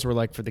their sales were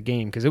like for the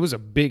game, because it was a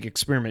big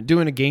experiment.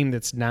 Doing a game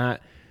that's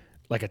not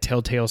like a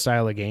Telltale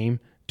style of game,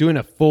 doing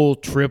a full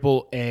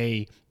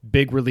AAA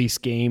big release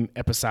game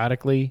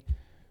episodically,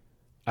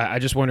 I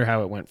just wonder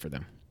how it went for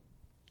them.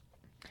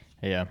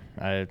 Yeah,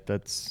 they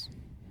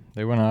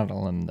went out on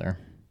a limb there.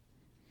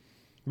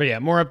 But yeah,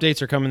 more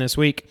updates are coming this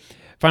week.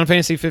 Final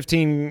Fantasy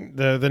 15,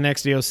 the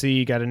next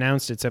DLC got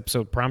announced. It's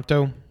episode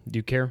Prompto. Do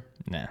you care?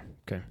 Nah.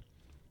 Okay.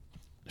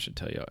 I should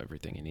tell you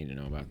everything you need to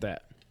know about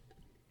that.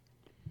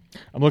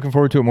 I'm looking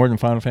forward to it more than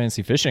Final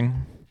Fantasy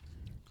Fishing.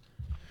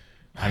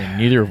 I mean,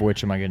 neither of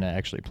which am I going to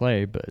actually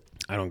play, but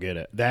I don't get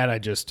it. That I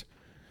just...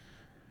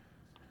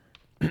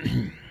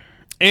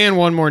 And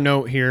one more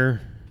note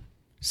here.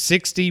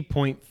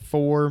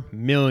 60.4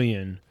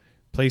 million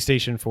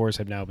PlayStation 4s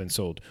have now been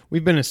sold.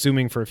 We've been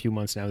assuming for a few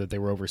months now that they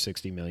were over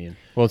 60 million.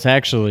 well, it's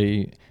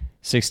actually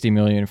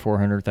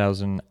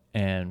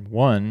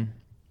 60,400,001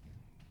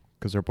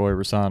 because our boy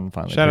Rasan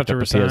finally Shout out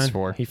picked to up a Rasan.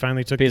 PS4. He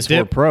finally took PS4 the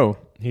dip. Pro.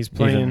 He's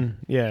playing,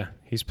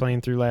 he's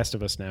playing through Last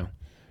of Us now.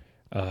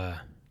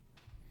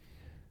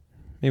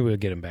 Maybe we'll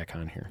get him back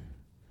on here.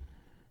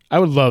 I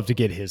would love to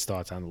get his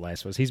thoughts on The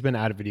Last of Us. He's been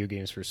out of video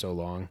games for so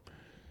long.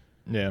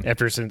 Yeah.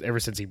 Ever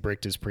since he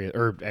bricked his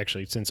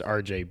since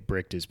RJ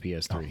bricked his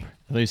PS3. I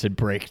thought you said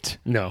braked.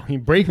 No, he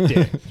braked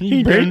it.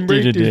 He done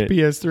braked bricked it.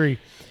 his PS3.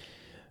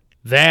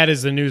 That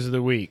is the news of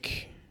the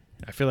week.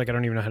 I feel like I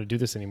don't even know how to do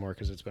this anymore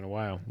because it's been a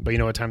while. But you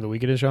know what time of the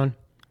week it is, Sean?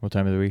 What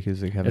time of the week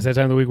is it, Kevin? It's that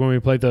time of the week when we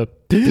played the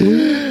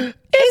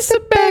It's the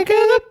Back of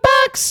the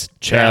Box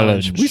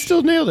Challenge. We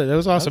still nailed it. That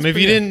was awesome. If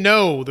you didn't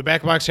know, the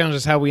Back of the Box Challenge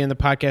is how we end the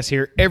podcast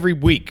here every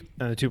week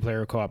on the Two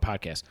Player Co-op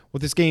podcast.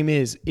 What this game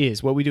is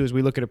what we do is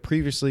we look at a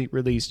previously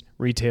released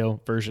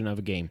retail version of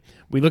a game.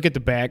 We look at the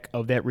back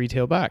of that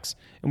retail box,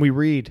 and we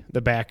read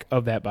the back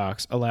of that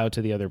box aloud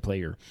to the other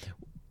player.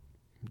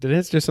 Did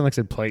it just sound like I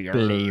said player?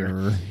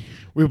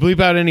 We bleep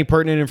out any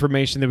pertinent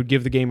information that would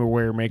give the game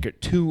away or make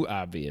it too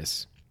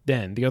obvious.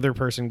 Then the other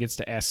person gets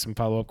to ask some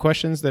follow-up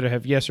questions that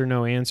have yes or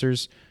no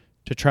answers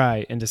to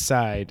try and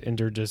decide and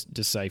to just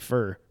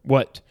decipher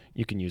what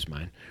you can use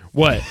mine.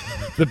 What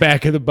the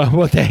back of the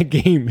what that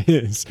game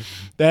is.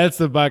 That's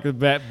the back of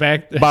the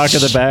back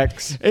of the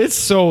backs. It's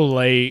so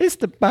late. It's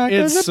the back of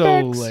the It's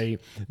so backs.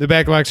 late. The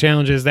back of the box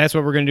challenge is that's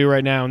what we're going to do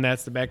right now, and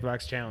that's the back of the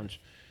box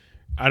challenge.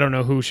 I don't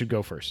know who should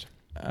go first.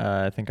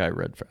 I think I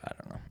read. I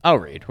don't know. I'll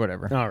read.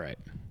 Whatever. All right.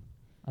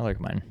 I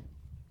like mine.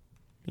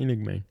 You like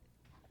mine.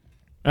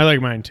 I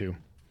like mine too.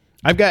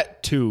 I've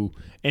got two,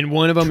 and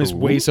one of them is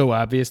way so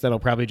obvious that I'll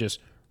probably just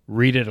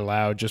read it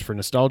aloud just for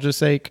nostalgia's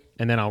sake,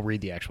 and then I'll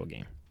read the actual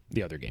game,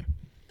 the other game.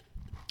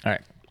 All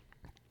right.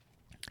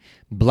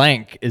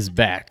 Blank is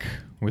back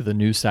with a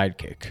new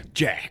sidekick.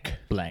 Jack.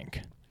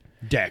 Blank.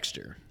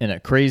 Dexter. In a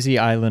crazy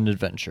island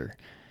adventure.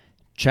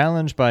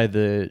 Challenged by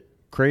the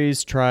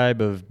crazed tribe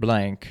of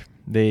Blank,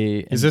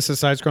 they... Is this a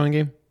side-scrolling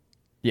game?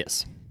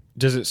 Yes.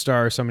 Does it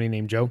star somebody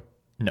named Joe?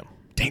 No.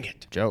 Dang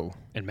it. Joe.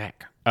 And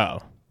Mac. Oh.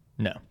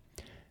 No.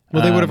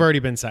 Well, they would have already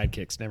been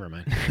sidekicks. Never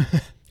mind.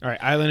 All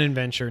right, Island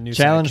Adventure, new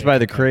Challenged sidekick. by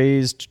the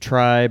crazed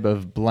tribe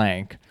of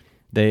Blank,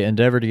 they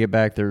endeavor to get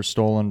back their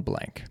stolen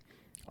Blank.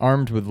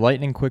 Armed with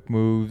lightning-quick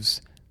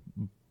moves,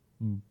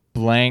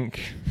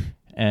 Blank,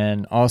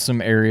 and awesome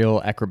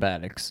aerial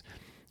acrobatics,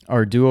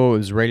 our duo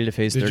is ready to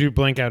face Did their... you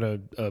blank out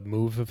a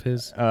move of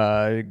his?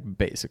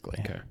 Basically.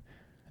 Okay.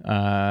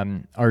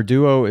 Our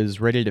duo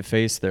is ready to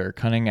face their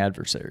cunning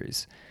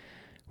adversaries.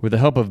 With the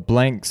help of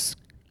Blank's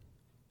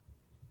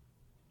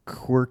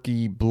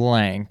quirky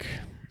Blank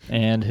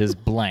and his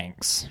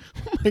blanks,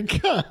 Oh my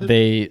God.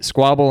 they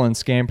squabble and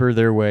scamper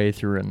their way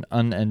through an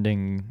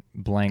unending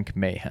Blank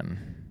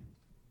mayhem.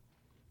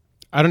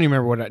 I don't even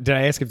remember what did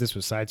I ask if this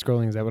was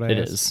side-scrolling? Is that what I It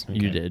asked? is. Okay.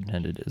 You did,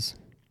 and it is.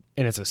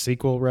 And it's a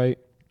sequel, right?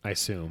 I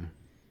assume.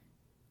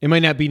 It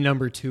might not be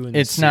number 2 in the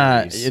It's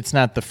not. series. It's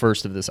not the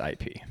first of this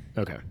IP.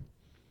 Okay.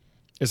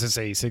 Is this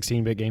a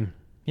 16-bit game?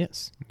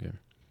 Yes. Okay.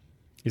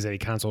 Is it a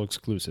console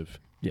exclusive?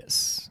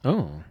 Yes.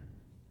 Oh.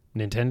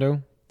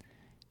 Nintendo?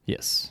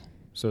 Yes.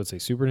 So it's a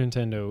Super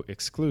Nintendo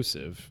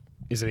exclusive.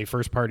 Is it a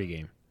first-party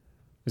game?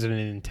 Is it a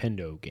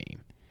Nintendo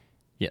game?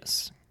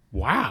 Yes.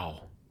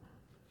 Wow.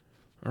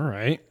 All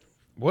right.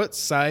 What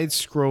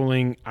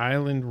side-scrolling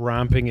island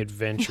romping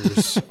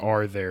adventures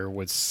are there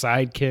with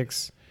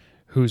sidekicks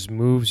whose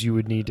moves you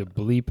would need to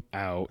bleep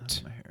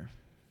out?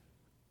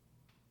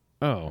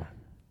 Oh.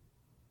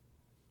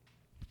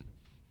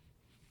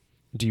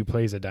 Do you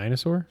play as a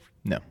dinosaur?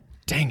 No.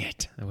 Dang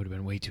it. That would have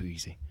been way too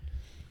easy.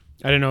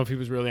 I didn't know if he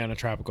was really on a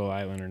tropical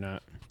island or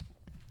not.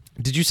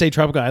 Did you say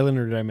tropical island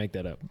or did I make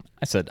that up?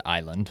 I said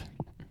island.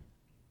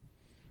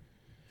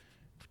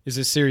 Is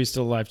this series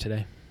still alive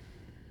today?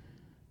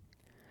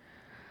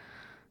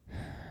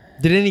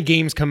 Did any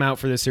games come out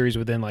for this series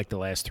within like the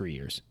last 3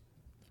 years?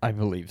 I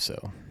believe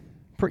so.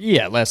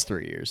 Yeah, last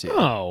 3 years. Yeah.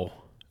 Oh.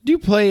 Do you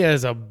play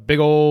as a big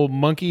old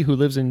monkey who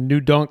lives in New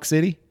Donk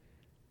City?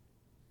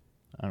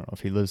 I don't know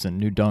if he lives in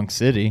New Donk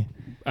City.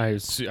 I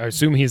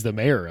assume he's the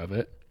mayor of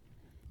it.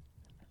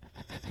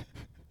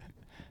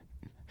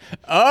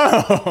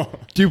 Oh,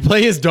 Do you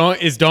play as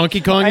is Donkey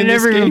Kong I in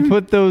this never game? even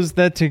put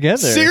that together.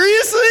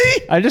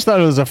 Seriously? I just thought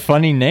it was a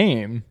funny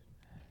name.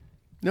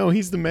 No,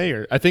 he's the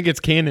mayor. I think it's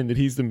canon that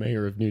he's the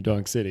mayor of New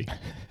Donk City.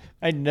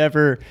 I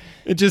never.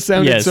 It just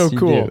sounded Yes, so you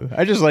cool. do.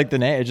 I just like the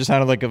name. It just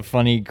sounded like a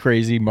funny,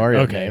 crazy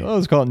Mario Okay. name. Oh,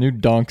 let's call it New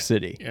Donk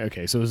City.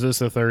 Okay, so is this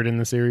the third in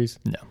the series?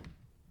 No,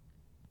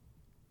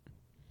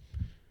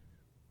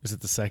 Is it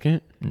the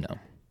second? no.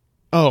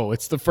 Oh,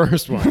 it's the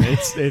first one.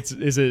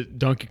 Is it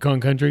Donkey Kong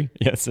Country?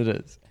 Yes, it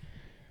is.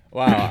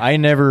 Wow, I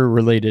never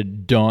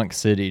related Donk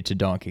City to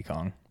Donkey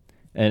Kong.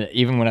 And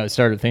even when I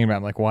started thinking about it,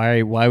 I'm like,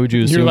 why would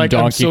you assume like,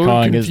 I'm Donkey so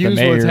Kong is the confused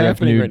mayor what's of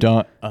happening New right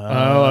Donk?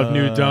 of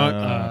New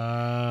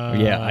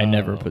Donk. Yeah, I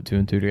never put 2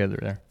 and 2 together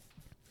there.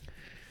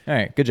 All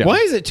right, good job. Why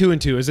is it 2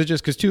 and 2? Is it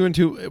just because 2 and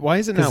 2? Why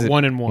is it not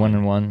 1 and 1? 1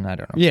 and 1, I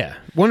don't know. Yeah,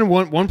 1 and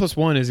 1. 1 plus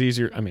 1 is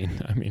easier. I mean,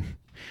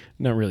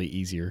 not really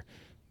easier.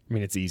 I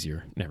mean, it's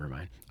easier. Never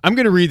mind. I'm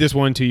going to read this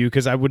one to you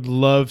because I would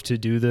love to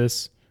do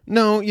this.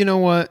 No, you know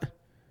what?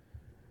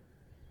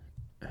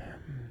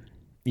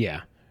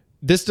 Yeah.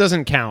 This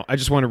doesn't count. I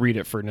just want to read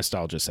it for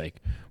nostalgia's sake.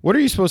 What are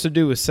you supposed to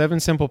do with 7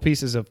 simple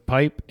pieces of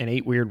pipe and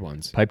 8 weird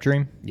ones? Pipe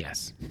Dream?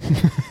 Yes.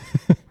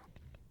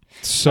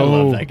 I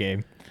love that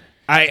game.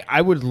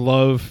 I would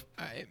love.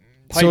 Pipe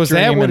So is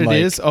that dream what and,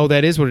 it is? Oh,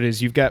 that is what it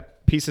is. You've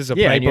got pieces of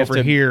pipe and you have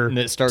over here and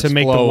it starts to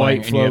make the flowing, white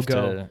and you flow have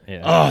go. to-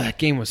 yeah. Oh, that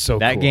game was so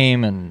That cool.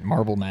 game and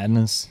Marble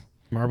Madness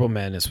Marble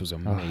Madness was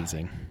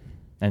amazing.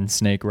 and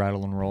Snake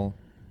Rattle and Roll,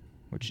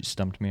 which you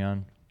stumped me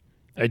on.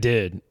 I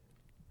did.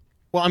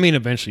 Well, I mean,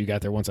 eventually you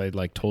got there once I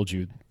told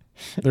you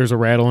there's a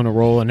rattle and a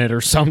roll in it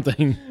or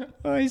something.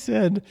 I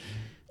said,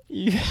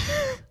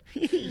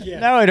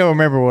 now I don't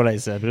remember what I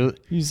said, but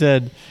you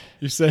said,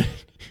 You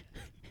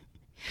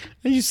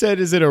said,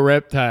 is it a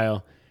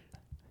reptile?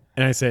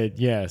 And I said,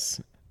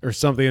 yes, or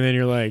something. And then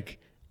you're like,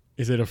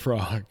 is it a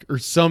frog or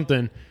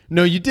something?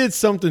 No, you did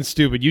something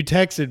stupid. You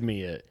texted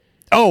me it.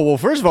 oh, well,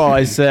 first of all,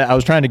 I said, I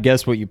was trying to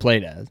guess what you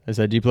played as. I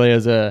said, do you play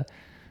as well,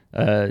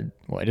 I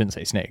didn't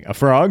say snake. A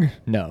frog?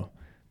 No.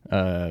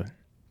 A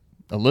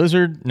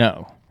lizard?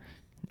 No.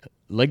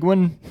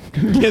 Ligwin?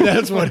 Yeah,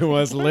 that's what it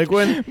was.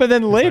 Ligwin. But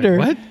then later,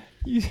 what?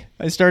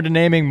 I started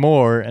naming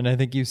more, and I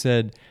think you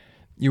said,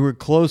 you were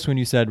close when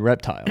you said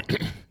reptile.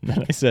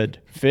 Then I said,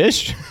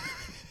 fish?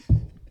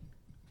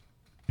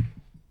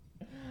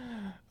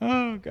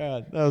 Oh,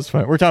 God. That was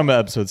fun. We're talking about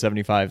episode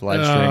 75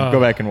 live stream. Go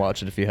back and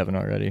watch it if you haven't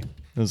already. It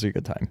was a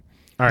good time.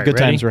 All right, good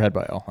ready? times were had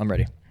by all. I'm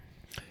ready.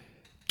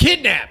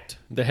 Kidnapped.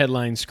 The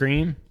headline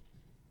scream.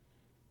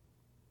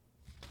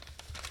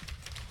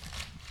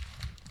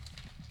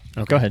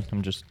 Okay. Go ahead.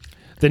 I'm just...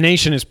 The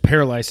nation is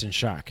paralyzed in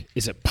shock.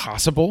 Is it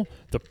possible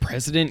the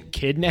president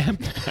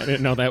kidnapped? I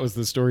didn't know that was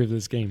the story of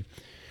this game.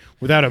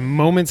 Without a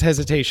moment's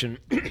hesitation,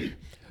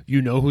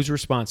 you know who's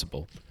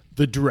responsible.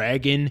 The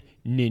Dragon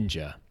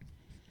Ninja.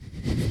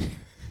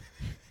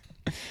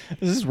 Is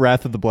this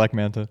Wrath of the Black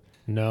Manta?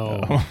 No.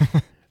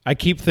 Oh. I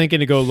keep thinking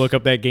to go look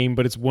up that game,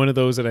 but it's one of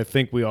those that I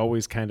think we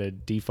always kind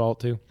of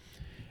default to.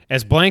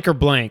 As blank or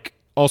blank,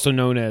 also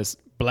known as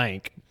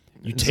blank,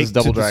 you This take is to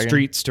Double the Dragon?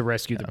 streets to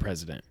rescue the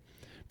president.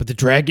 But the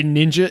Dragon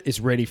Ninja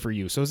is ready for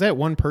you. So is that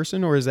one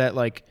person or is that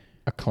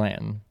A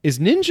clan. is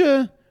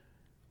ninja?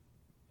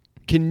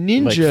 Can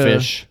ninja Like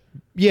fish.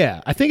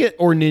 Yeah, I think it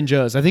or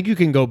ninjas. I think you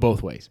can go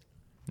both ways.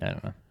 I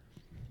don't know.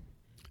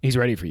 He's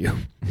ready for you,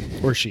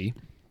 or she.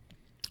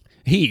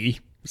 He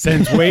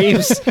sends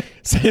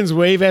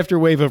wave after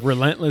wave of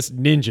relentless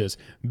ninjas,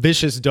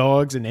 vicious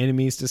dogs, and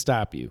enemies to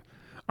stop you.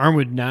 Armed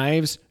with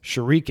knives,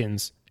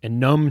 shurikens,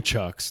 and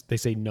nunchucks. They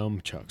say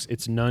nunchucks.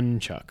 It's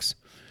nunchucks.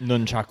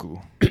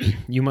 Nunchaku.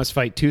 You must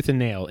fight tooth and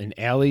nail in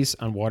alleys,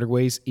 on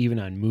waterways, even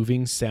on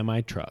moving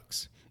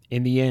semi-trucks.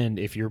 In the end,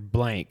 if you're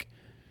blank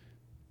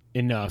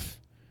enough,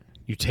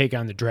 you take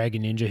on the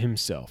Dragon Ninja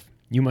himself.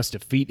 You must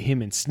defeat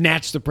him and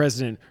snatch the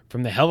president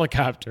from the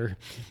helicopter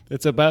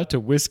that's about to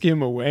whisk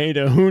him away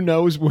to who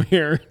knows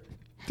where.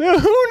 To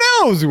who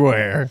knows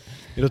where?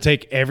 It'll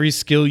take every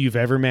skill you've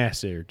ever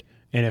mastered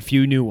and a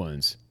few new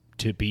ones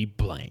to be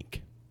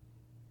blank.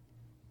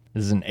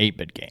 This is an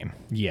 8-bit game,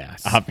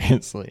 Yes.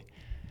 obviously.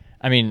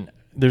 I mean,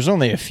 there's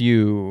only a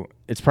few.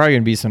 It's probably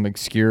going to be some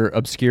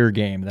obscure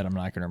game that I'm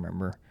not going to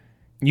remember.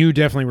 You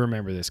definitely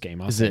remember this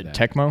game. I'll Is say it that.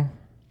 Tecmo?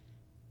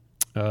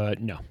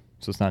 No.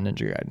 So it's not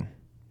Ninja Gaiden.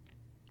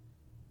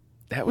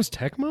 That was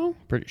Tecmo?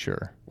 Pretty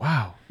sure.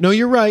 Wow. No,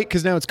 you're right,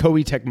 because now it's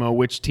Koei Tecmo,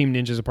 which Team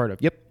Ninja's a part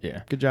of. Yep.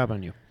 Yeah. Good job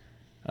on you.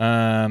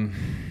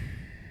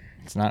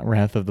 It's not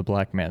Wrath of the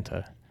Black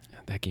Manta.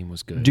 That game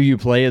was good. Do you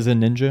play as a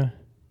ninja?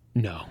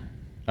 No.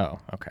 Oh,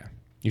 okay.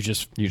 You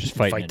just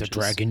fight the ninjas.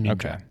 Dragon Ninja.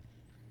 Okay.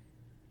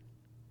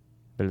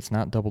 But it's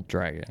not Double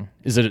Dragon.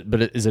 Is it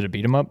a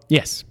beat 'em up?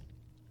 Yes.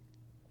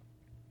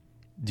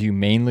 Do you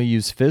mainly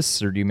use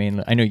fists, or do you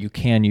mainly? I know you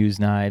can use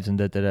knives and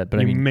but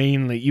I You mean,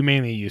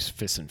 mainly use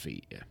fists and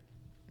feet. Yeah.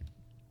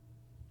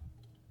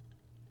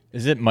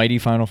 Is it Mighty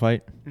Final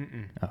Fight?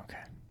 Mm-mm. Okay.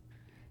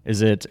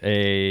 Is it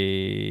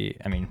a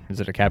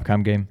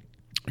Capcom game?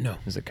 No.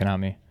 Is it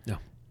Konami? No.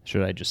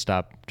 Should I just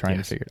stop trying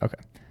to figure it? Okay.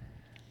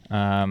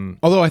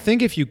 Although I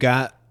think if you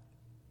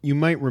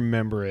might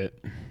remember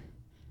it.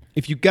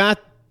 If you got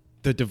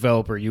the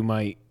developer, it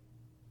might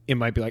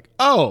be like,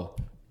 oh,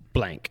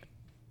 blank.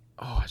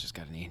 Oh, I just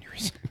got an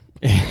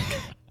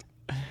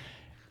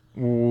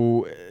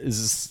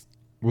aneurysm.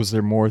 Was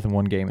there more than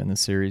one game in this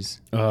series?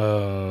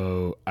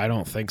 Oh, I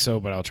don't think so,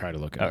 but I'll try to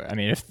look it up. I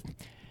mean, if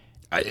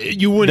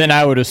you wouldn't, then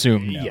I would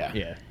assume no.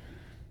 Yeah.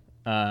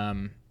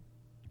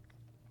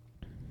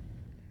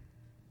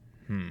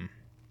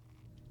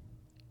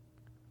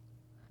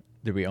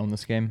 Did we own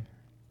this game?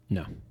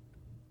 No.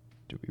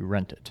 Did we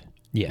rent it?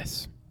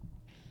 Yes.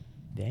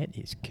 That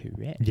is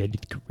correct. That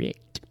is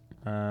correct.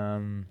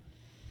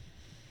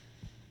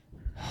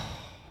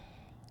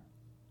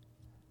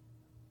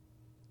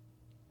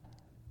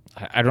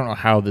 I don't know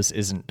how this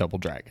isn't Double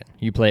Dragon.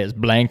 You play as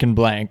blank and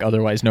blank,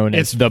 otherwise known as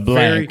It's the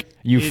blank.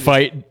 You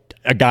fight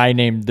a guy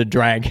named the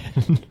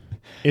Dragon.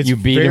 It's you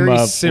beat him very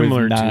up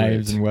similar with to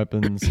knives it. and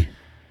weapons.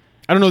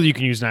 I don't know that you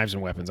can use knives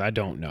and weapons. I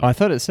don't know. I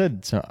thought it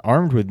said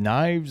armed with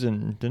knives,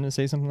 and didn't it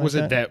say something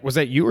like that? Was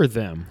that you or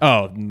them?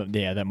 Oh,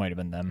 yeah, that might have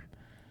been them.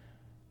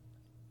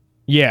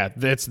 Yeah,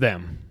 that's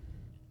them.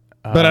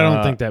 But I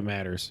don't think that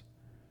matters.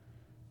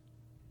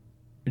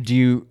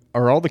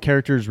 Are all the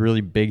characters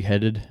really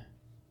big-headed?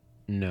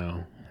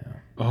 No.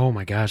 Oh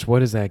my gosh,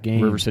 what is that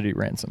game? River City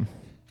Ransom.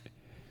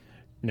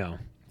 No.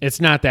 It's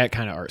not that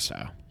kind of art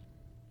style.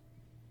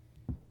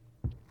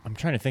 I'm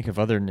trying to think of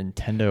other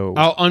Nintendo.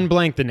 I'll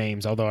unblank the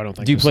names, although I don't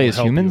think Do you this play will as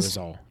help you humans?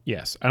 at all.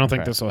 Yes. I don't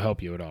think Okay. this will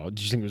help you at all.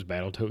 Did you think it was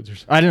Battletoads or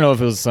something? I don't know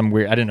if it was some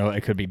weird. I didn't know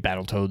it could be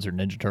Battletoads or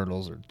Ninja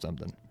Turtles or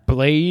something.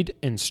 Blade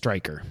and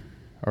Striker.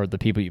 Or the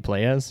people you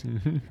play as.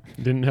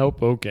 Didn't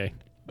help? Okay.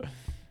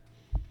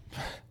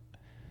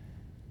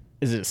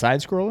 Is it a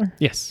side scroller?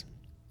 Yes.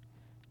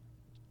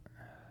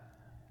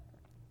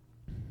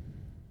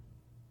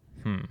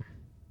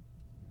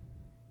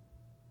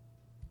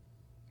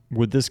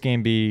 Would this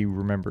game be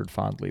remembered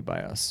fondly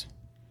by us?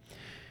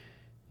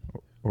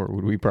 Or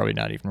would we probably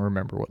not even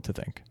remember what to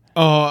think?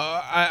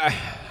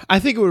 I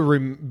think it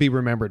would be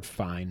remembered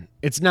fine.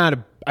 It's not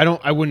a.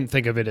 I wouldn't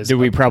think of it as. Did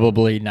we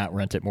probably not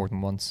rent it more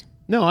than once?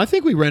 No, I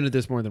think we rented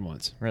this more than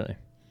once. Really?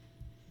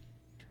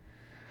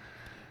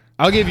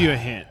 I'll give you a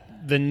hint.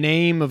 The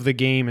name of the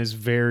game is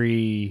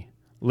very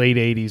late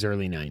 80s,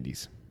 early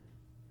 90s.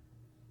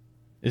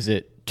 Is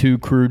it Two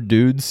Crude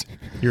Dudes?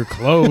 You're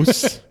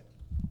close.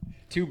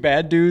 Two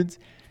bad dudes?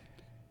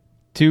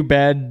 Two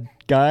bad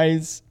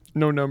guys?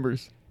 No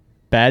numbers.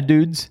 Bad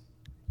dudes?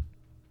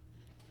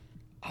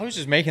 I was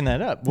just making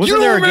that up. You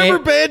don't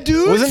remember Bad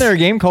Dudes? Wasn't there a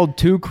game called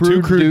Two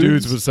Crude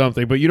Dudes was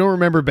something, but you don't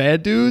remember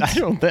Bad Dudes? I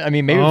don't think. I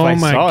mean, maybe if Oh I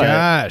my saw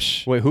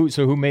gosh. it. Wait,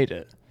 who made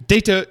it?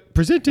 Data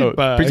presented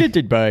by.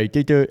 Presented by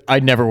Data.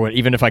 I never would,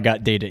 even if I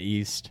got Data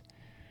East.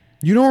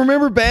 You don't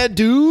remember Bad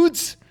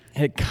Dudes?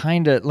 It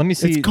kind of. Let me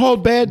see. It's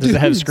called Bad Does Dudes. it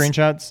have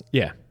screenshots?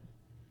 Yeah.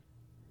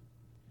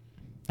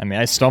 I mean,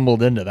 I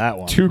stumbled into that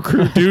one. Two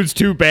crude dudes,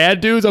 two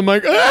bad dudes. I'm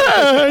like, you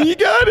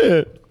got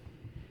it.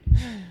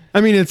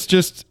 I mean,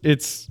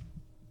 it's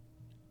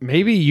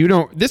maybe you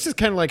don't. This is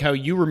kind of like how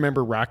you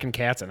remember Rockin'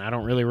 Cats, and I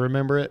don't really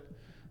remember it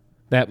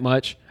that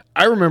much.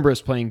 I remember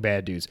us playing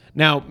Bad Dudes.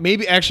 Now,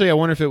 maybe actually, I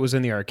wonder if it was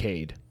in the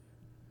arcade.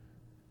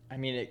 I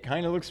mean, it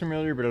kind of looks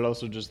familiar, but it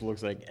also just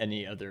looks like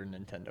any other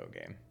Nintendo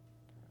game.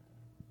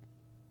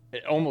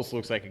 It almost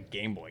looks like a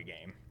Game Boy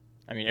game.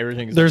 I mean,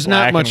 everything's There's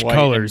not black much and white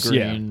colors, and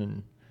yeah. green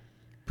and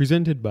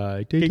Presented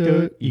by Data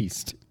Data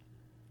East.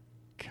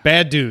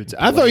 Bad Dudes.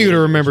 I thought you would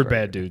have remembered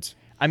Bad Dudes.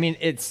 I mean,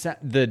 it's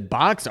the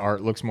box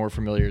art looks more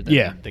familiar than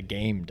Yeah. the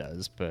game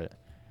does, but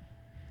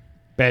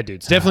Bad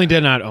Dudes. Definitely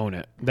did not own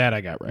it. That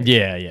I got right.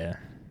 yeah.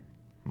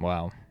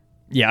 Wow.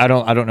 Yeah, I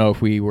don't know if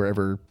we were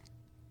ever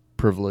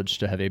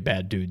privileged to have a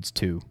Bad Dudes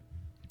 2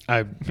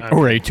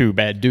 or a 2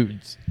 Bad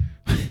Dudes.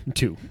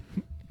 2.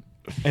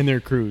 And they're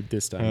crude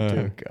this time, too.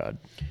 Oh God.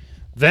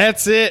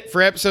 That's it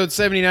for episode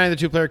 79 of the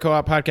Two Player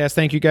Co-op Podcast.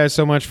 Thank you guys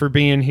so much for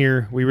being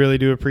here. We really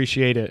do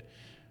appreciate it.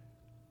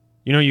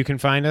 You know you can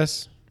find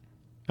us?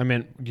 I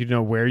meant, you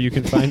know where you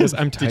can find us?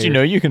 I'm tired. Did you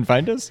know you can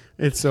find us?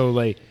 It's so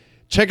late.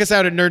 Check us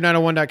out at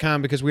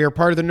nerd901.com because we are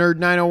part of the Nerd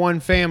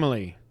 901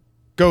 family.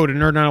 Go to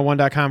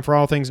nerd901.com for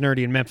all things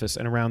nerdy in Memphis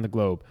and around the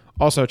globe.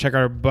 Also, check out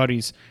our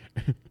buddies,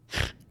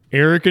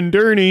 Eric and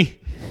Derek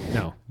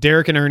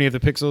and Ernie of the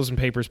Pixels and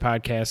Papers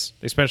podcast.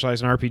 They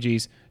specialize in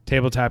RPGs,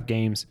 tabletop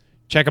games.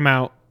 Check them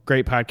out.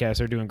 Great podcast.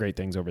 They're doing great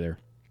things over there.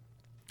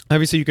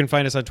 Obviously, you can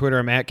find us on Twitter.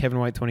 I'm at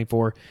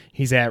KevinWhite24.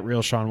 He's at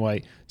Real Sean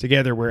White.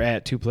 Together, we're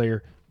at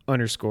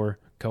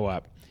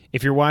 2player_co-op.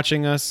 If you're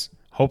watching us,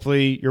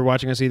 hopefully you're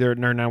watching us either at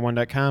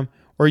nerd91.com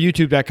or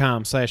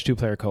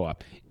youtube.com/2playercoop.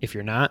 If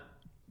you're not,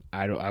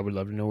 I would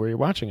love to know where you're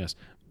watching us.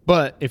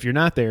 But if you're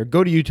not there,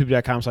 go to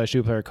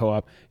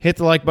youtube.com/2playercoop. Hit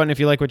the like button if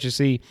you like what you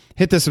see.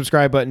 Hit the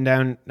subscribe button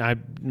down. I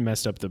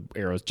messed up the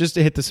arrows. Just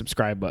to hit the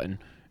subscribe button.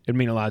 It'd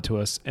mean a lot to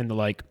us, and the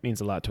like means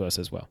a lot to us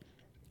as well.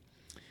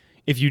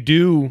 If you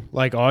do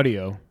like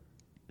audio,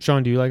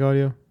 Sean, do you like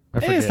audio? I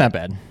forget. It's not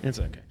bad. It's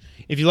okay.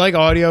 If you like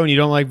audio and you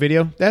don't like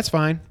video, that's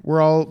fine.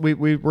 We're on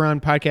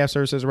podcast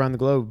services around the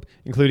globe,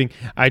 including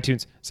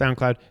iTunes,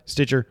 SoundCloud,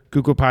 Stitcher,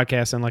 Google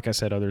Podcasts, and like I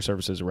said, other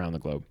services around the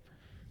globe.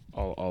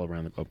 All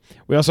around the globe.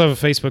 We also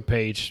have a Facebook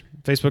page,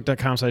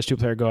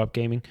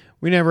 facebook.com/2playergoupgaming.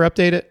 We never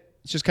update it.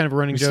 It's just kind of a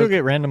running We joke. still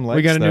get random likes.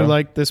 We got a new though.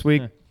 like this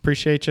week.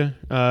 Appreciate you.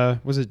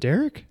 Was it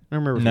Derek? I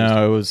don't remember.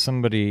 No, it was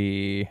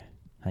somebody.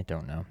 I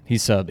don't know.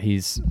 He's a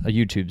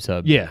YouTube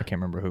sub. Yeah. I can't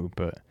remember who,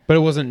 but But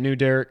it wasn't new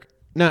Derek.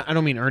 No, I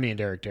don't mean Ernie and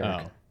Derek.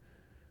 Oh.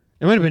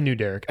 It might have been new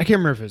Derek. I can't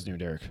remember if it was new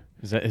Derek.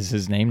 is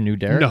his name New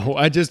Derek? No,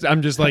 I'm just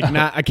like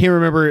not. I can't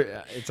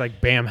remember. It's like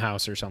Bam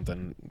House or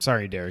something.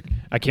 Sorry, Derek.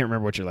 I can't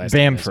remember what your last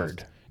name is.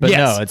 Bamford. But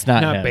Yes, no, it's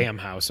not him. Bam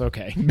House.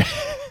 Okay,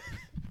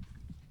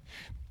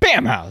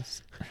 Bam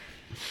House.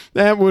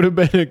 that would have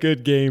been a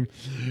good game.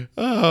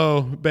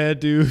 Oh, bad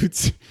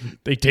dudes.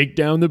 They take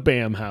down the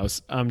Bam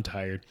House. I'm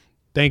tired.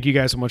 Thank you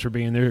guys so much for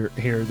being there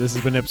here. This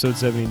has been episode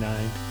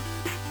 79.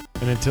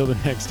 And until the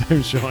next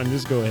time, Sean,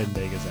 just go ahead and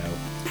take us out.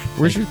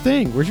 Where's your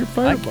thing? Where's your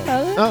fireball?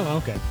 got it. Oh,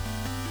 okay.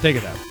 Take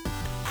it out.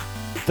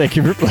 Thank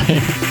you for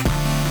playing.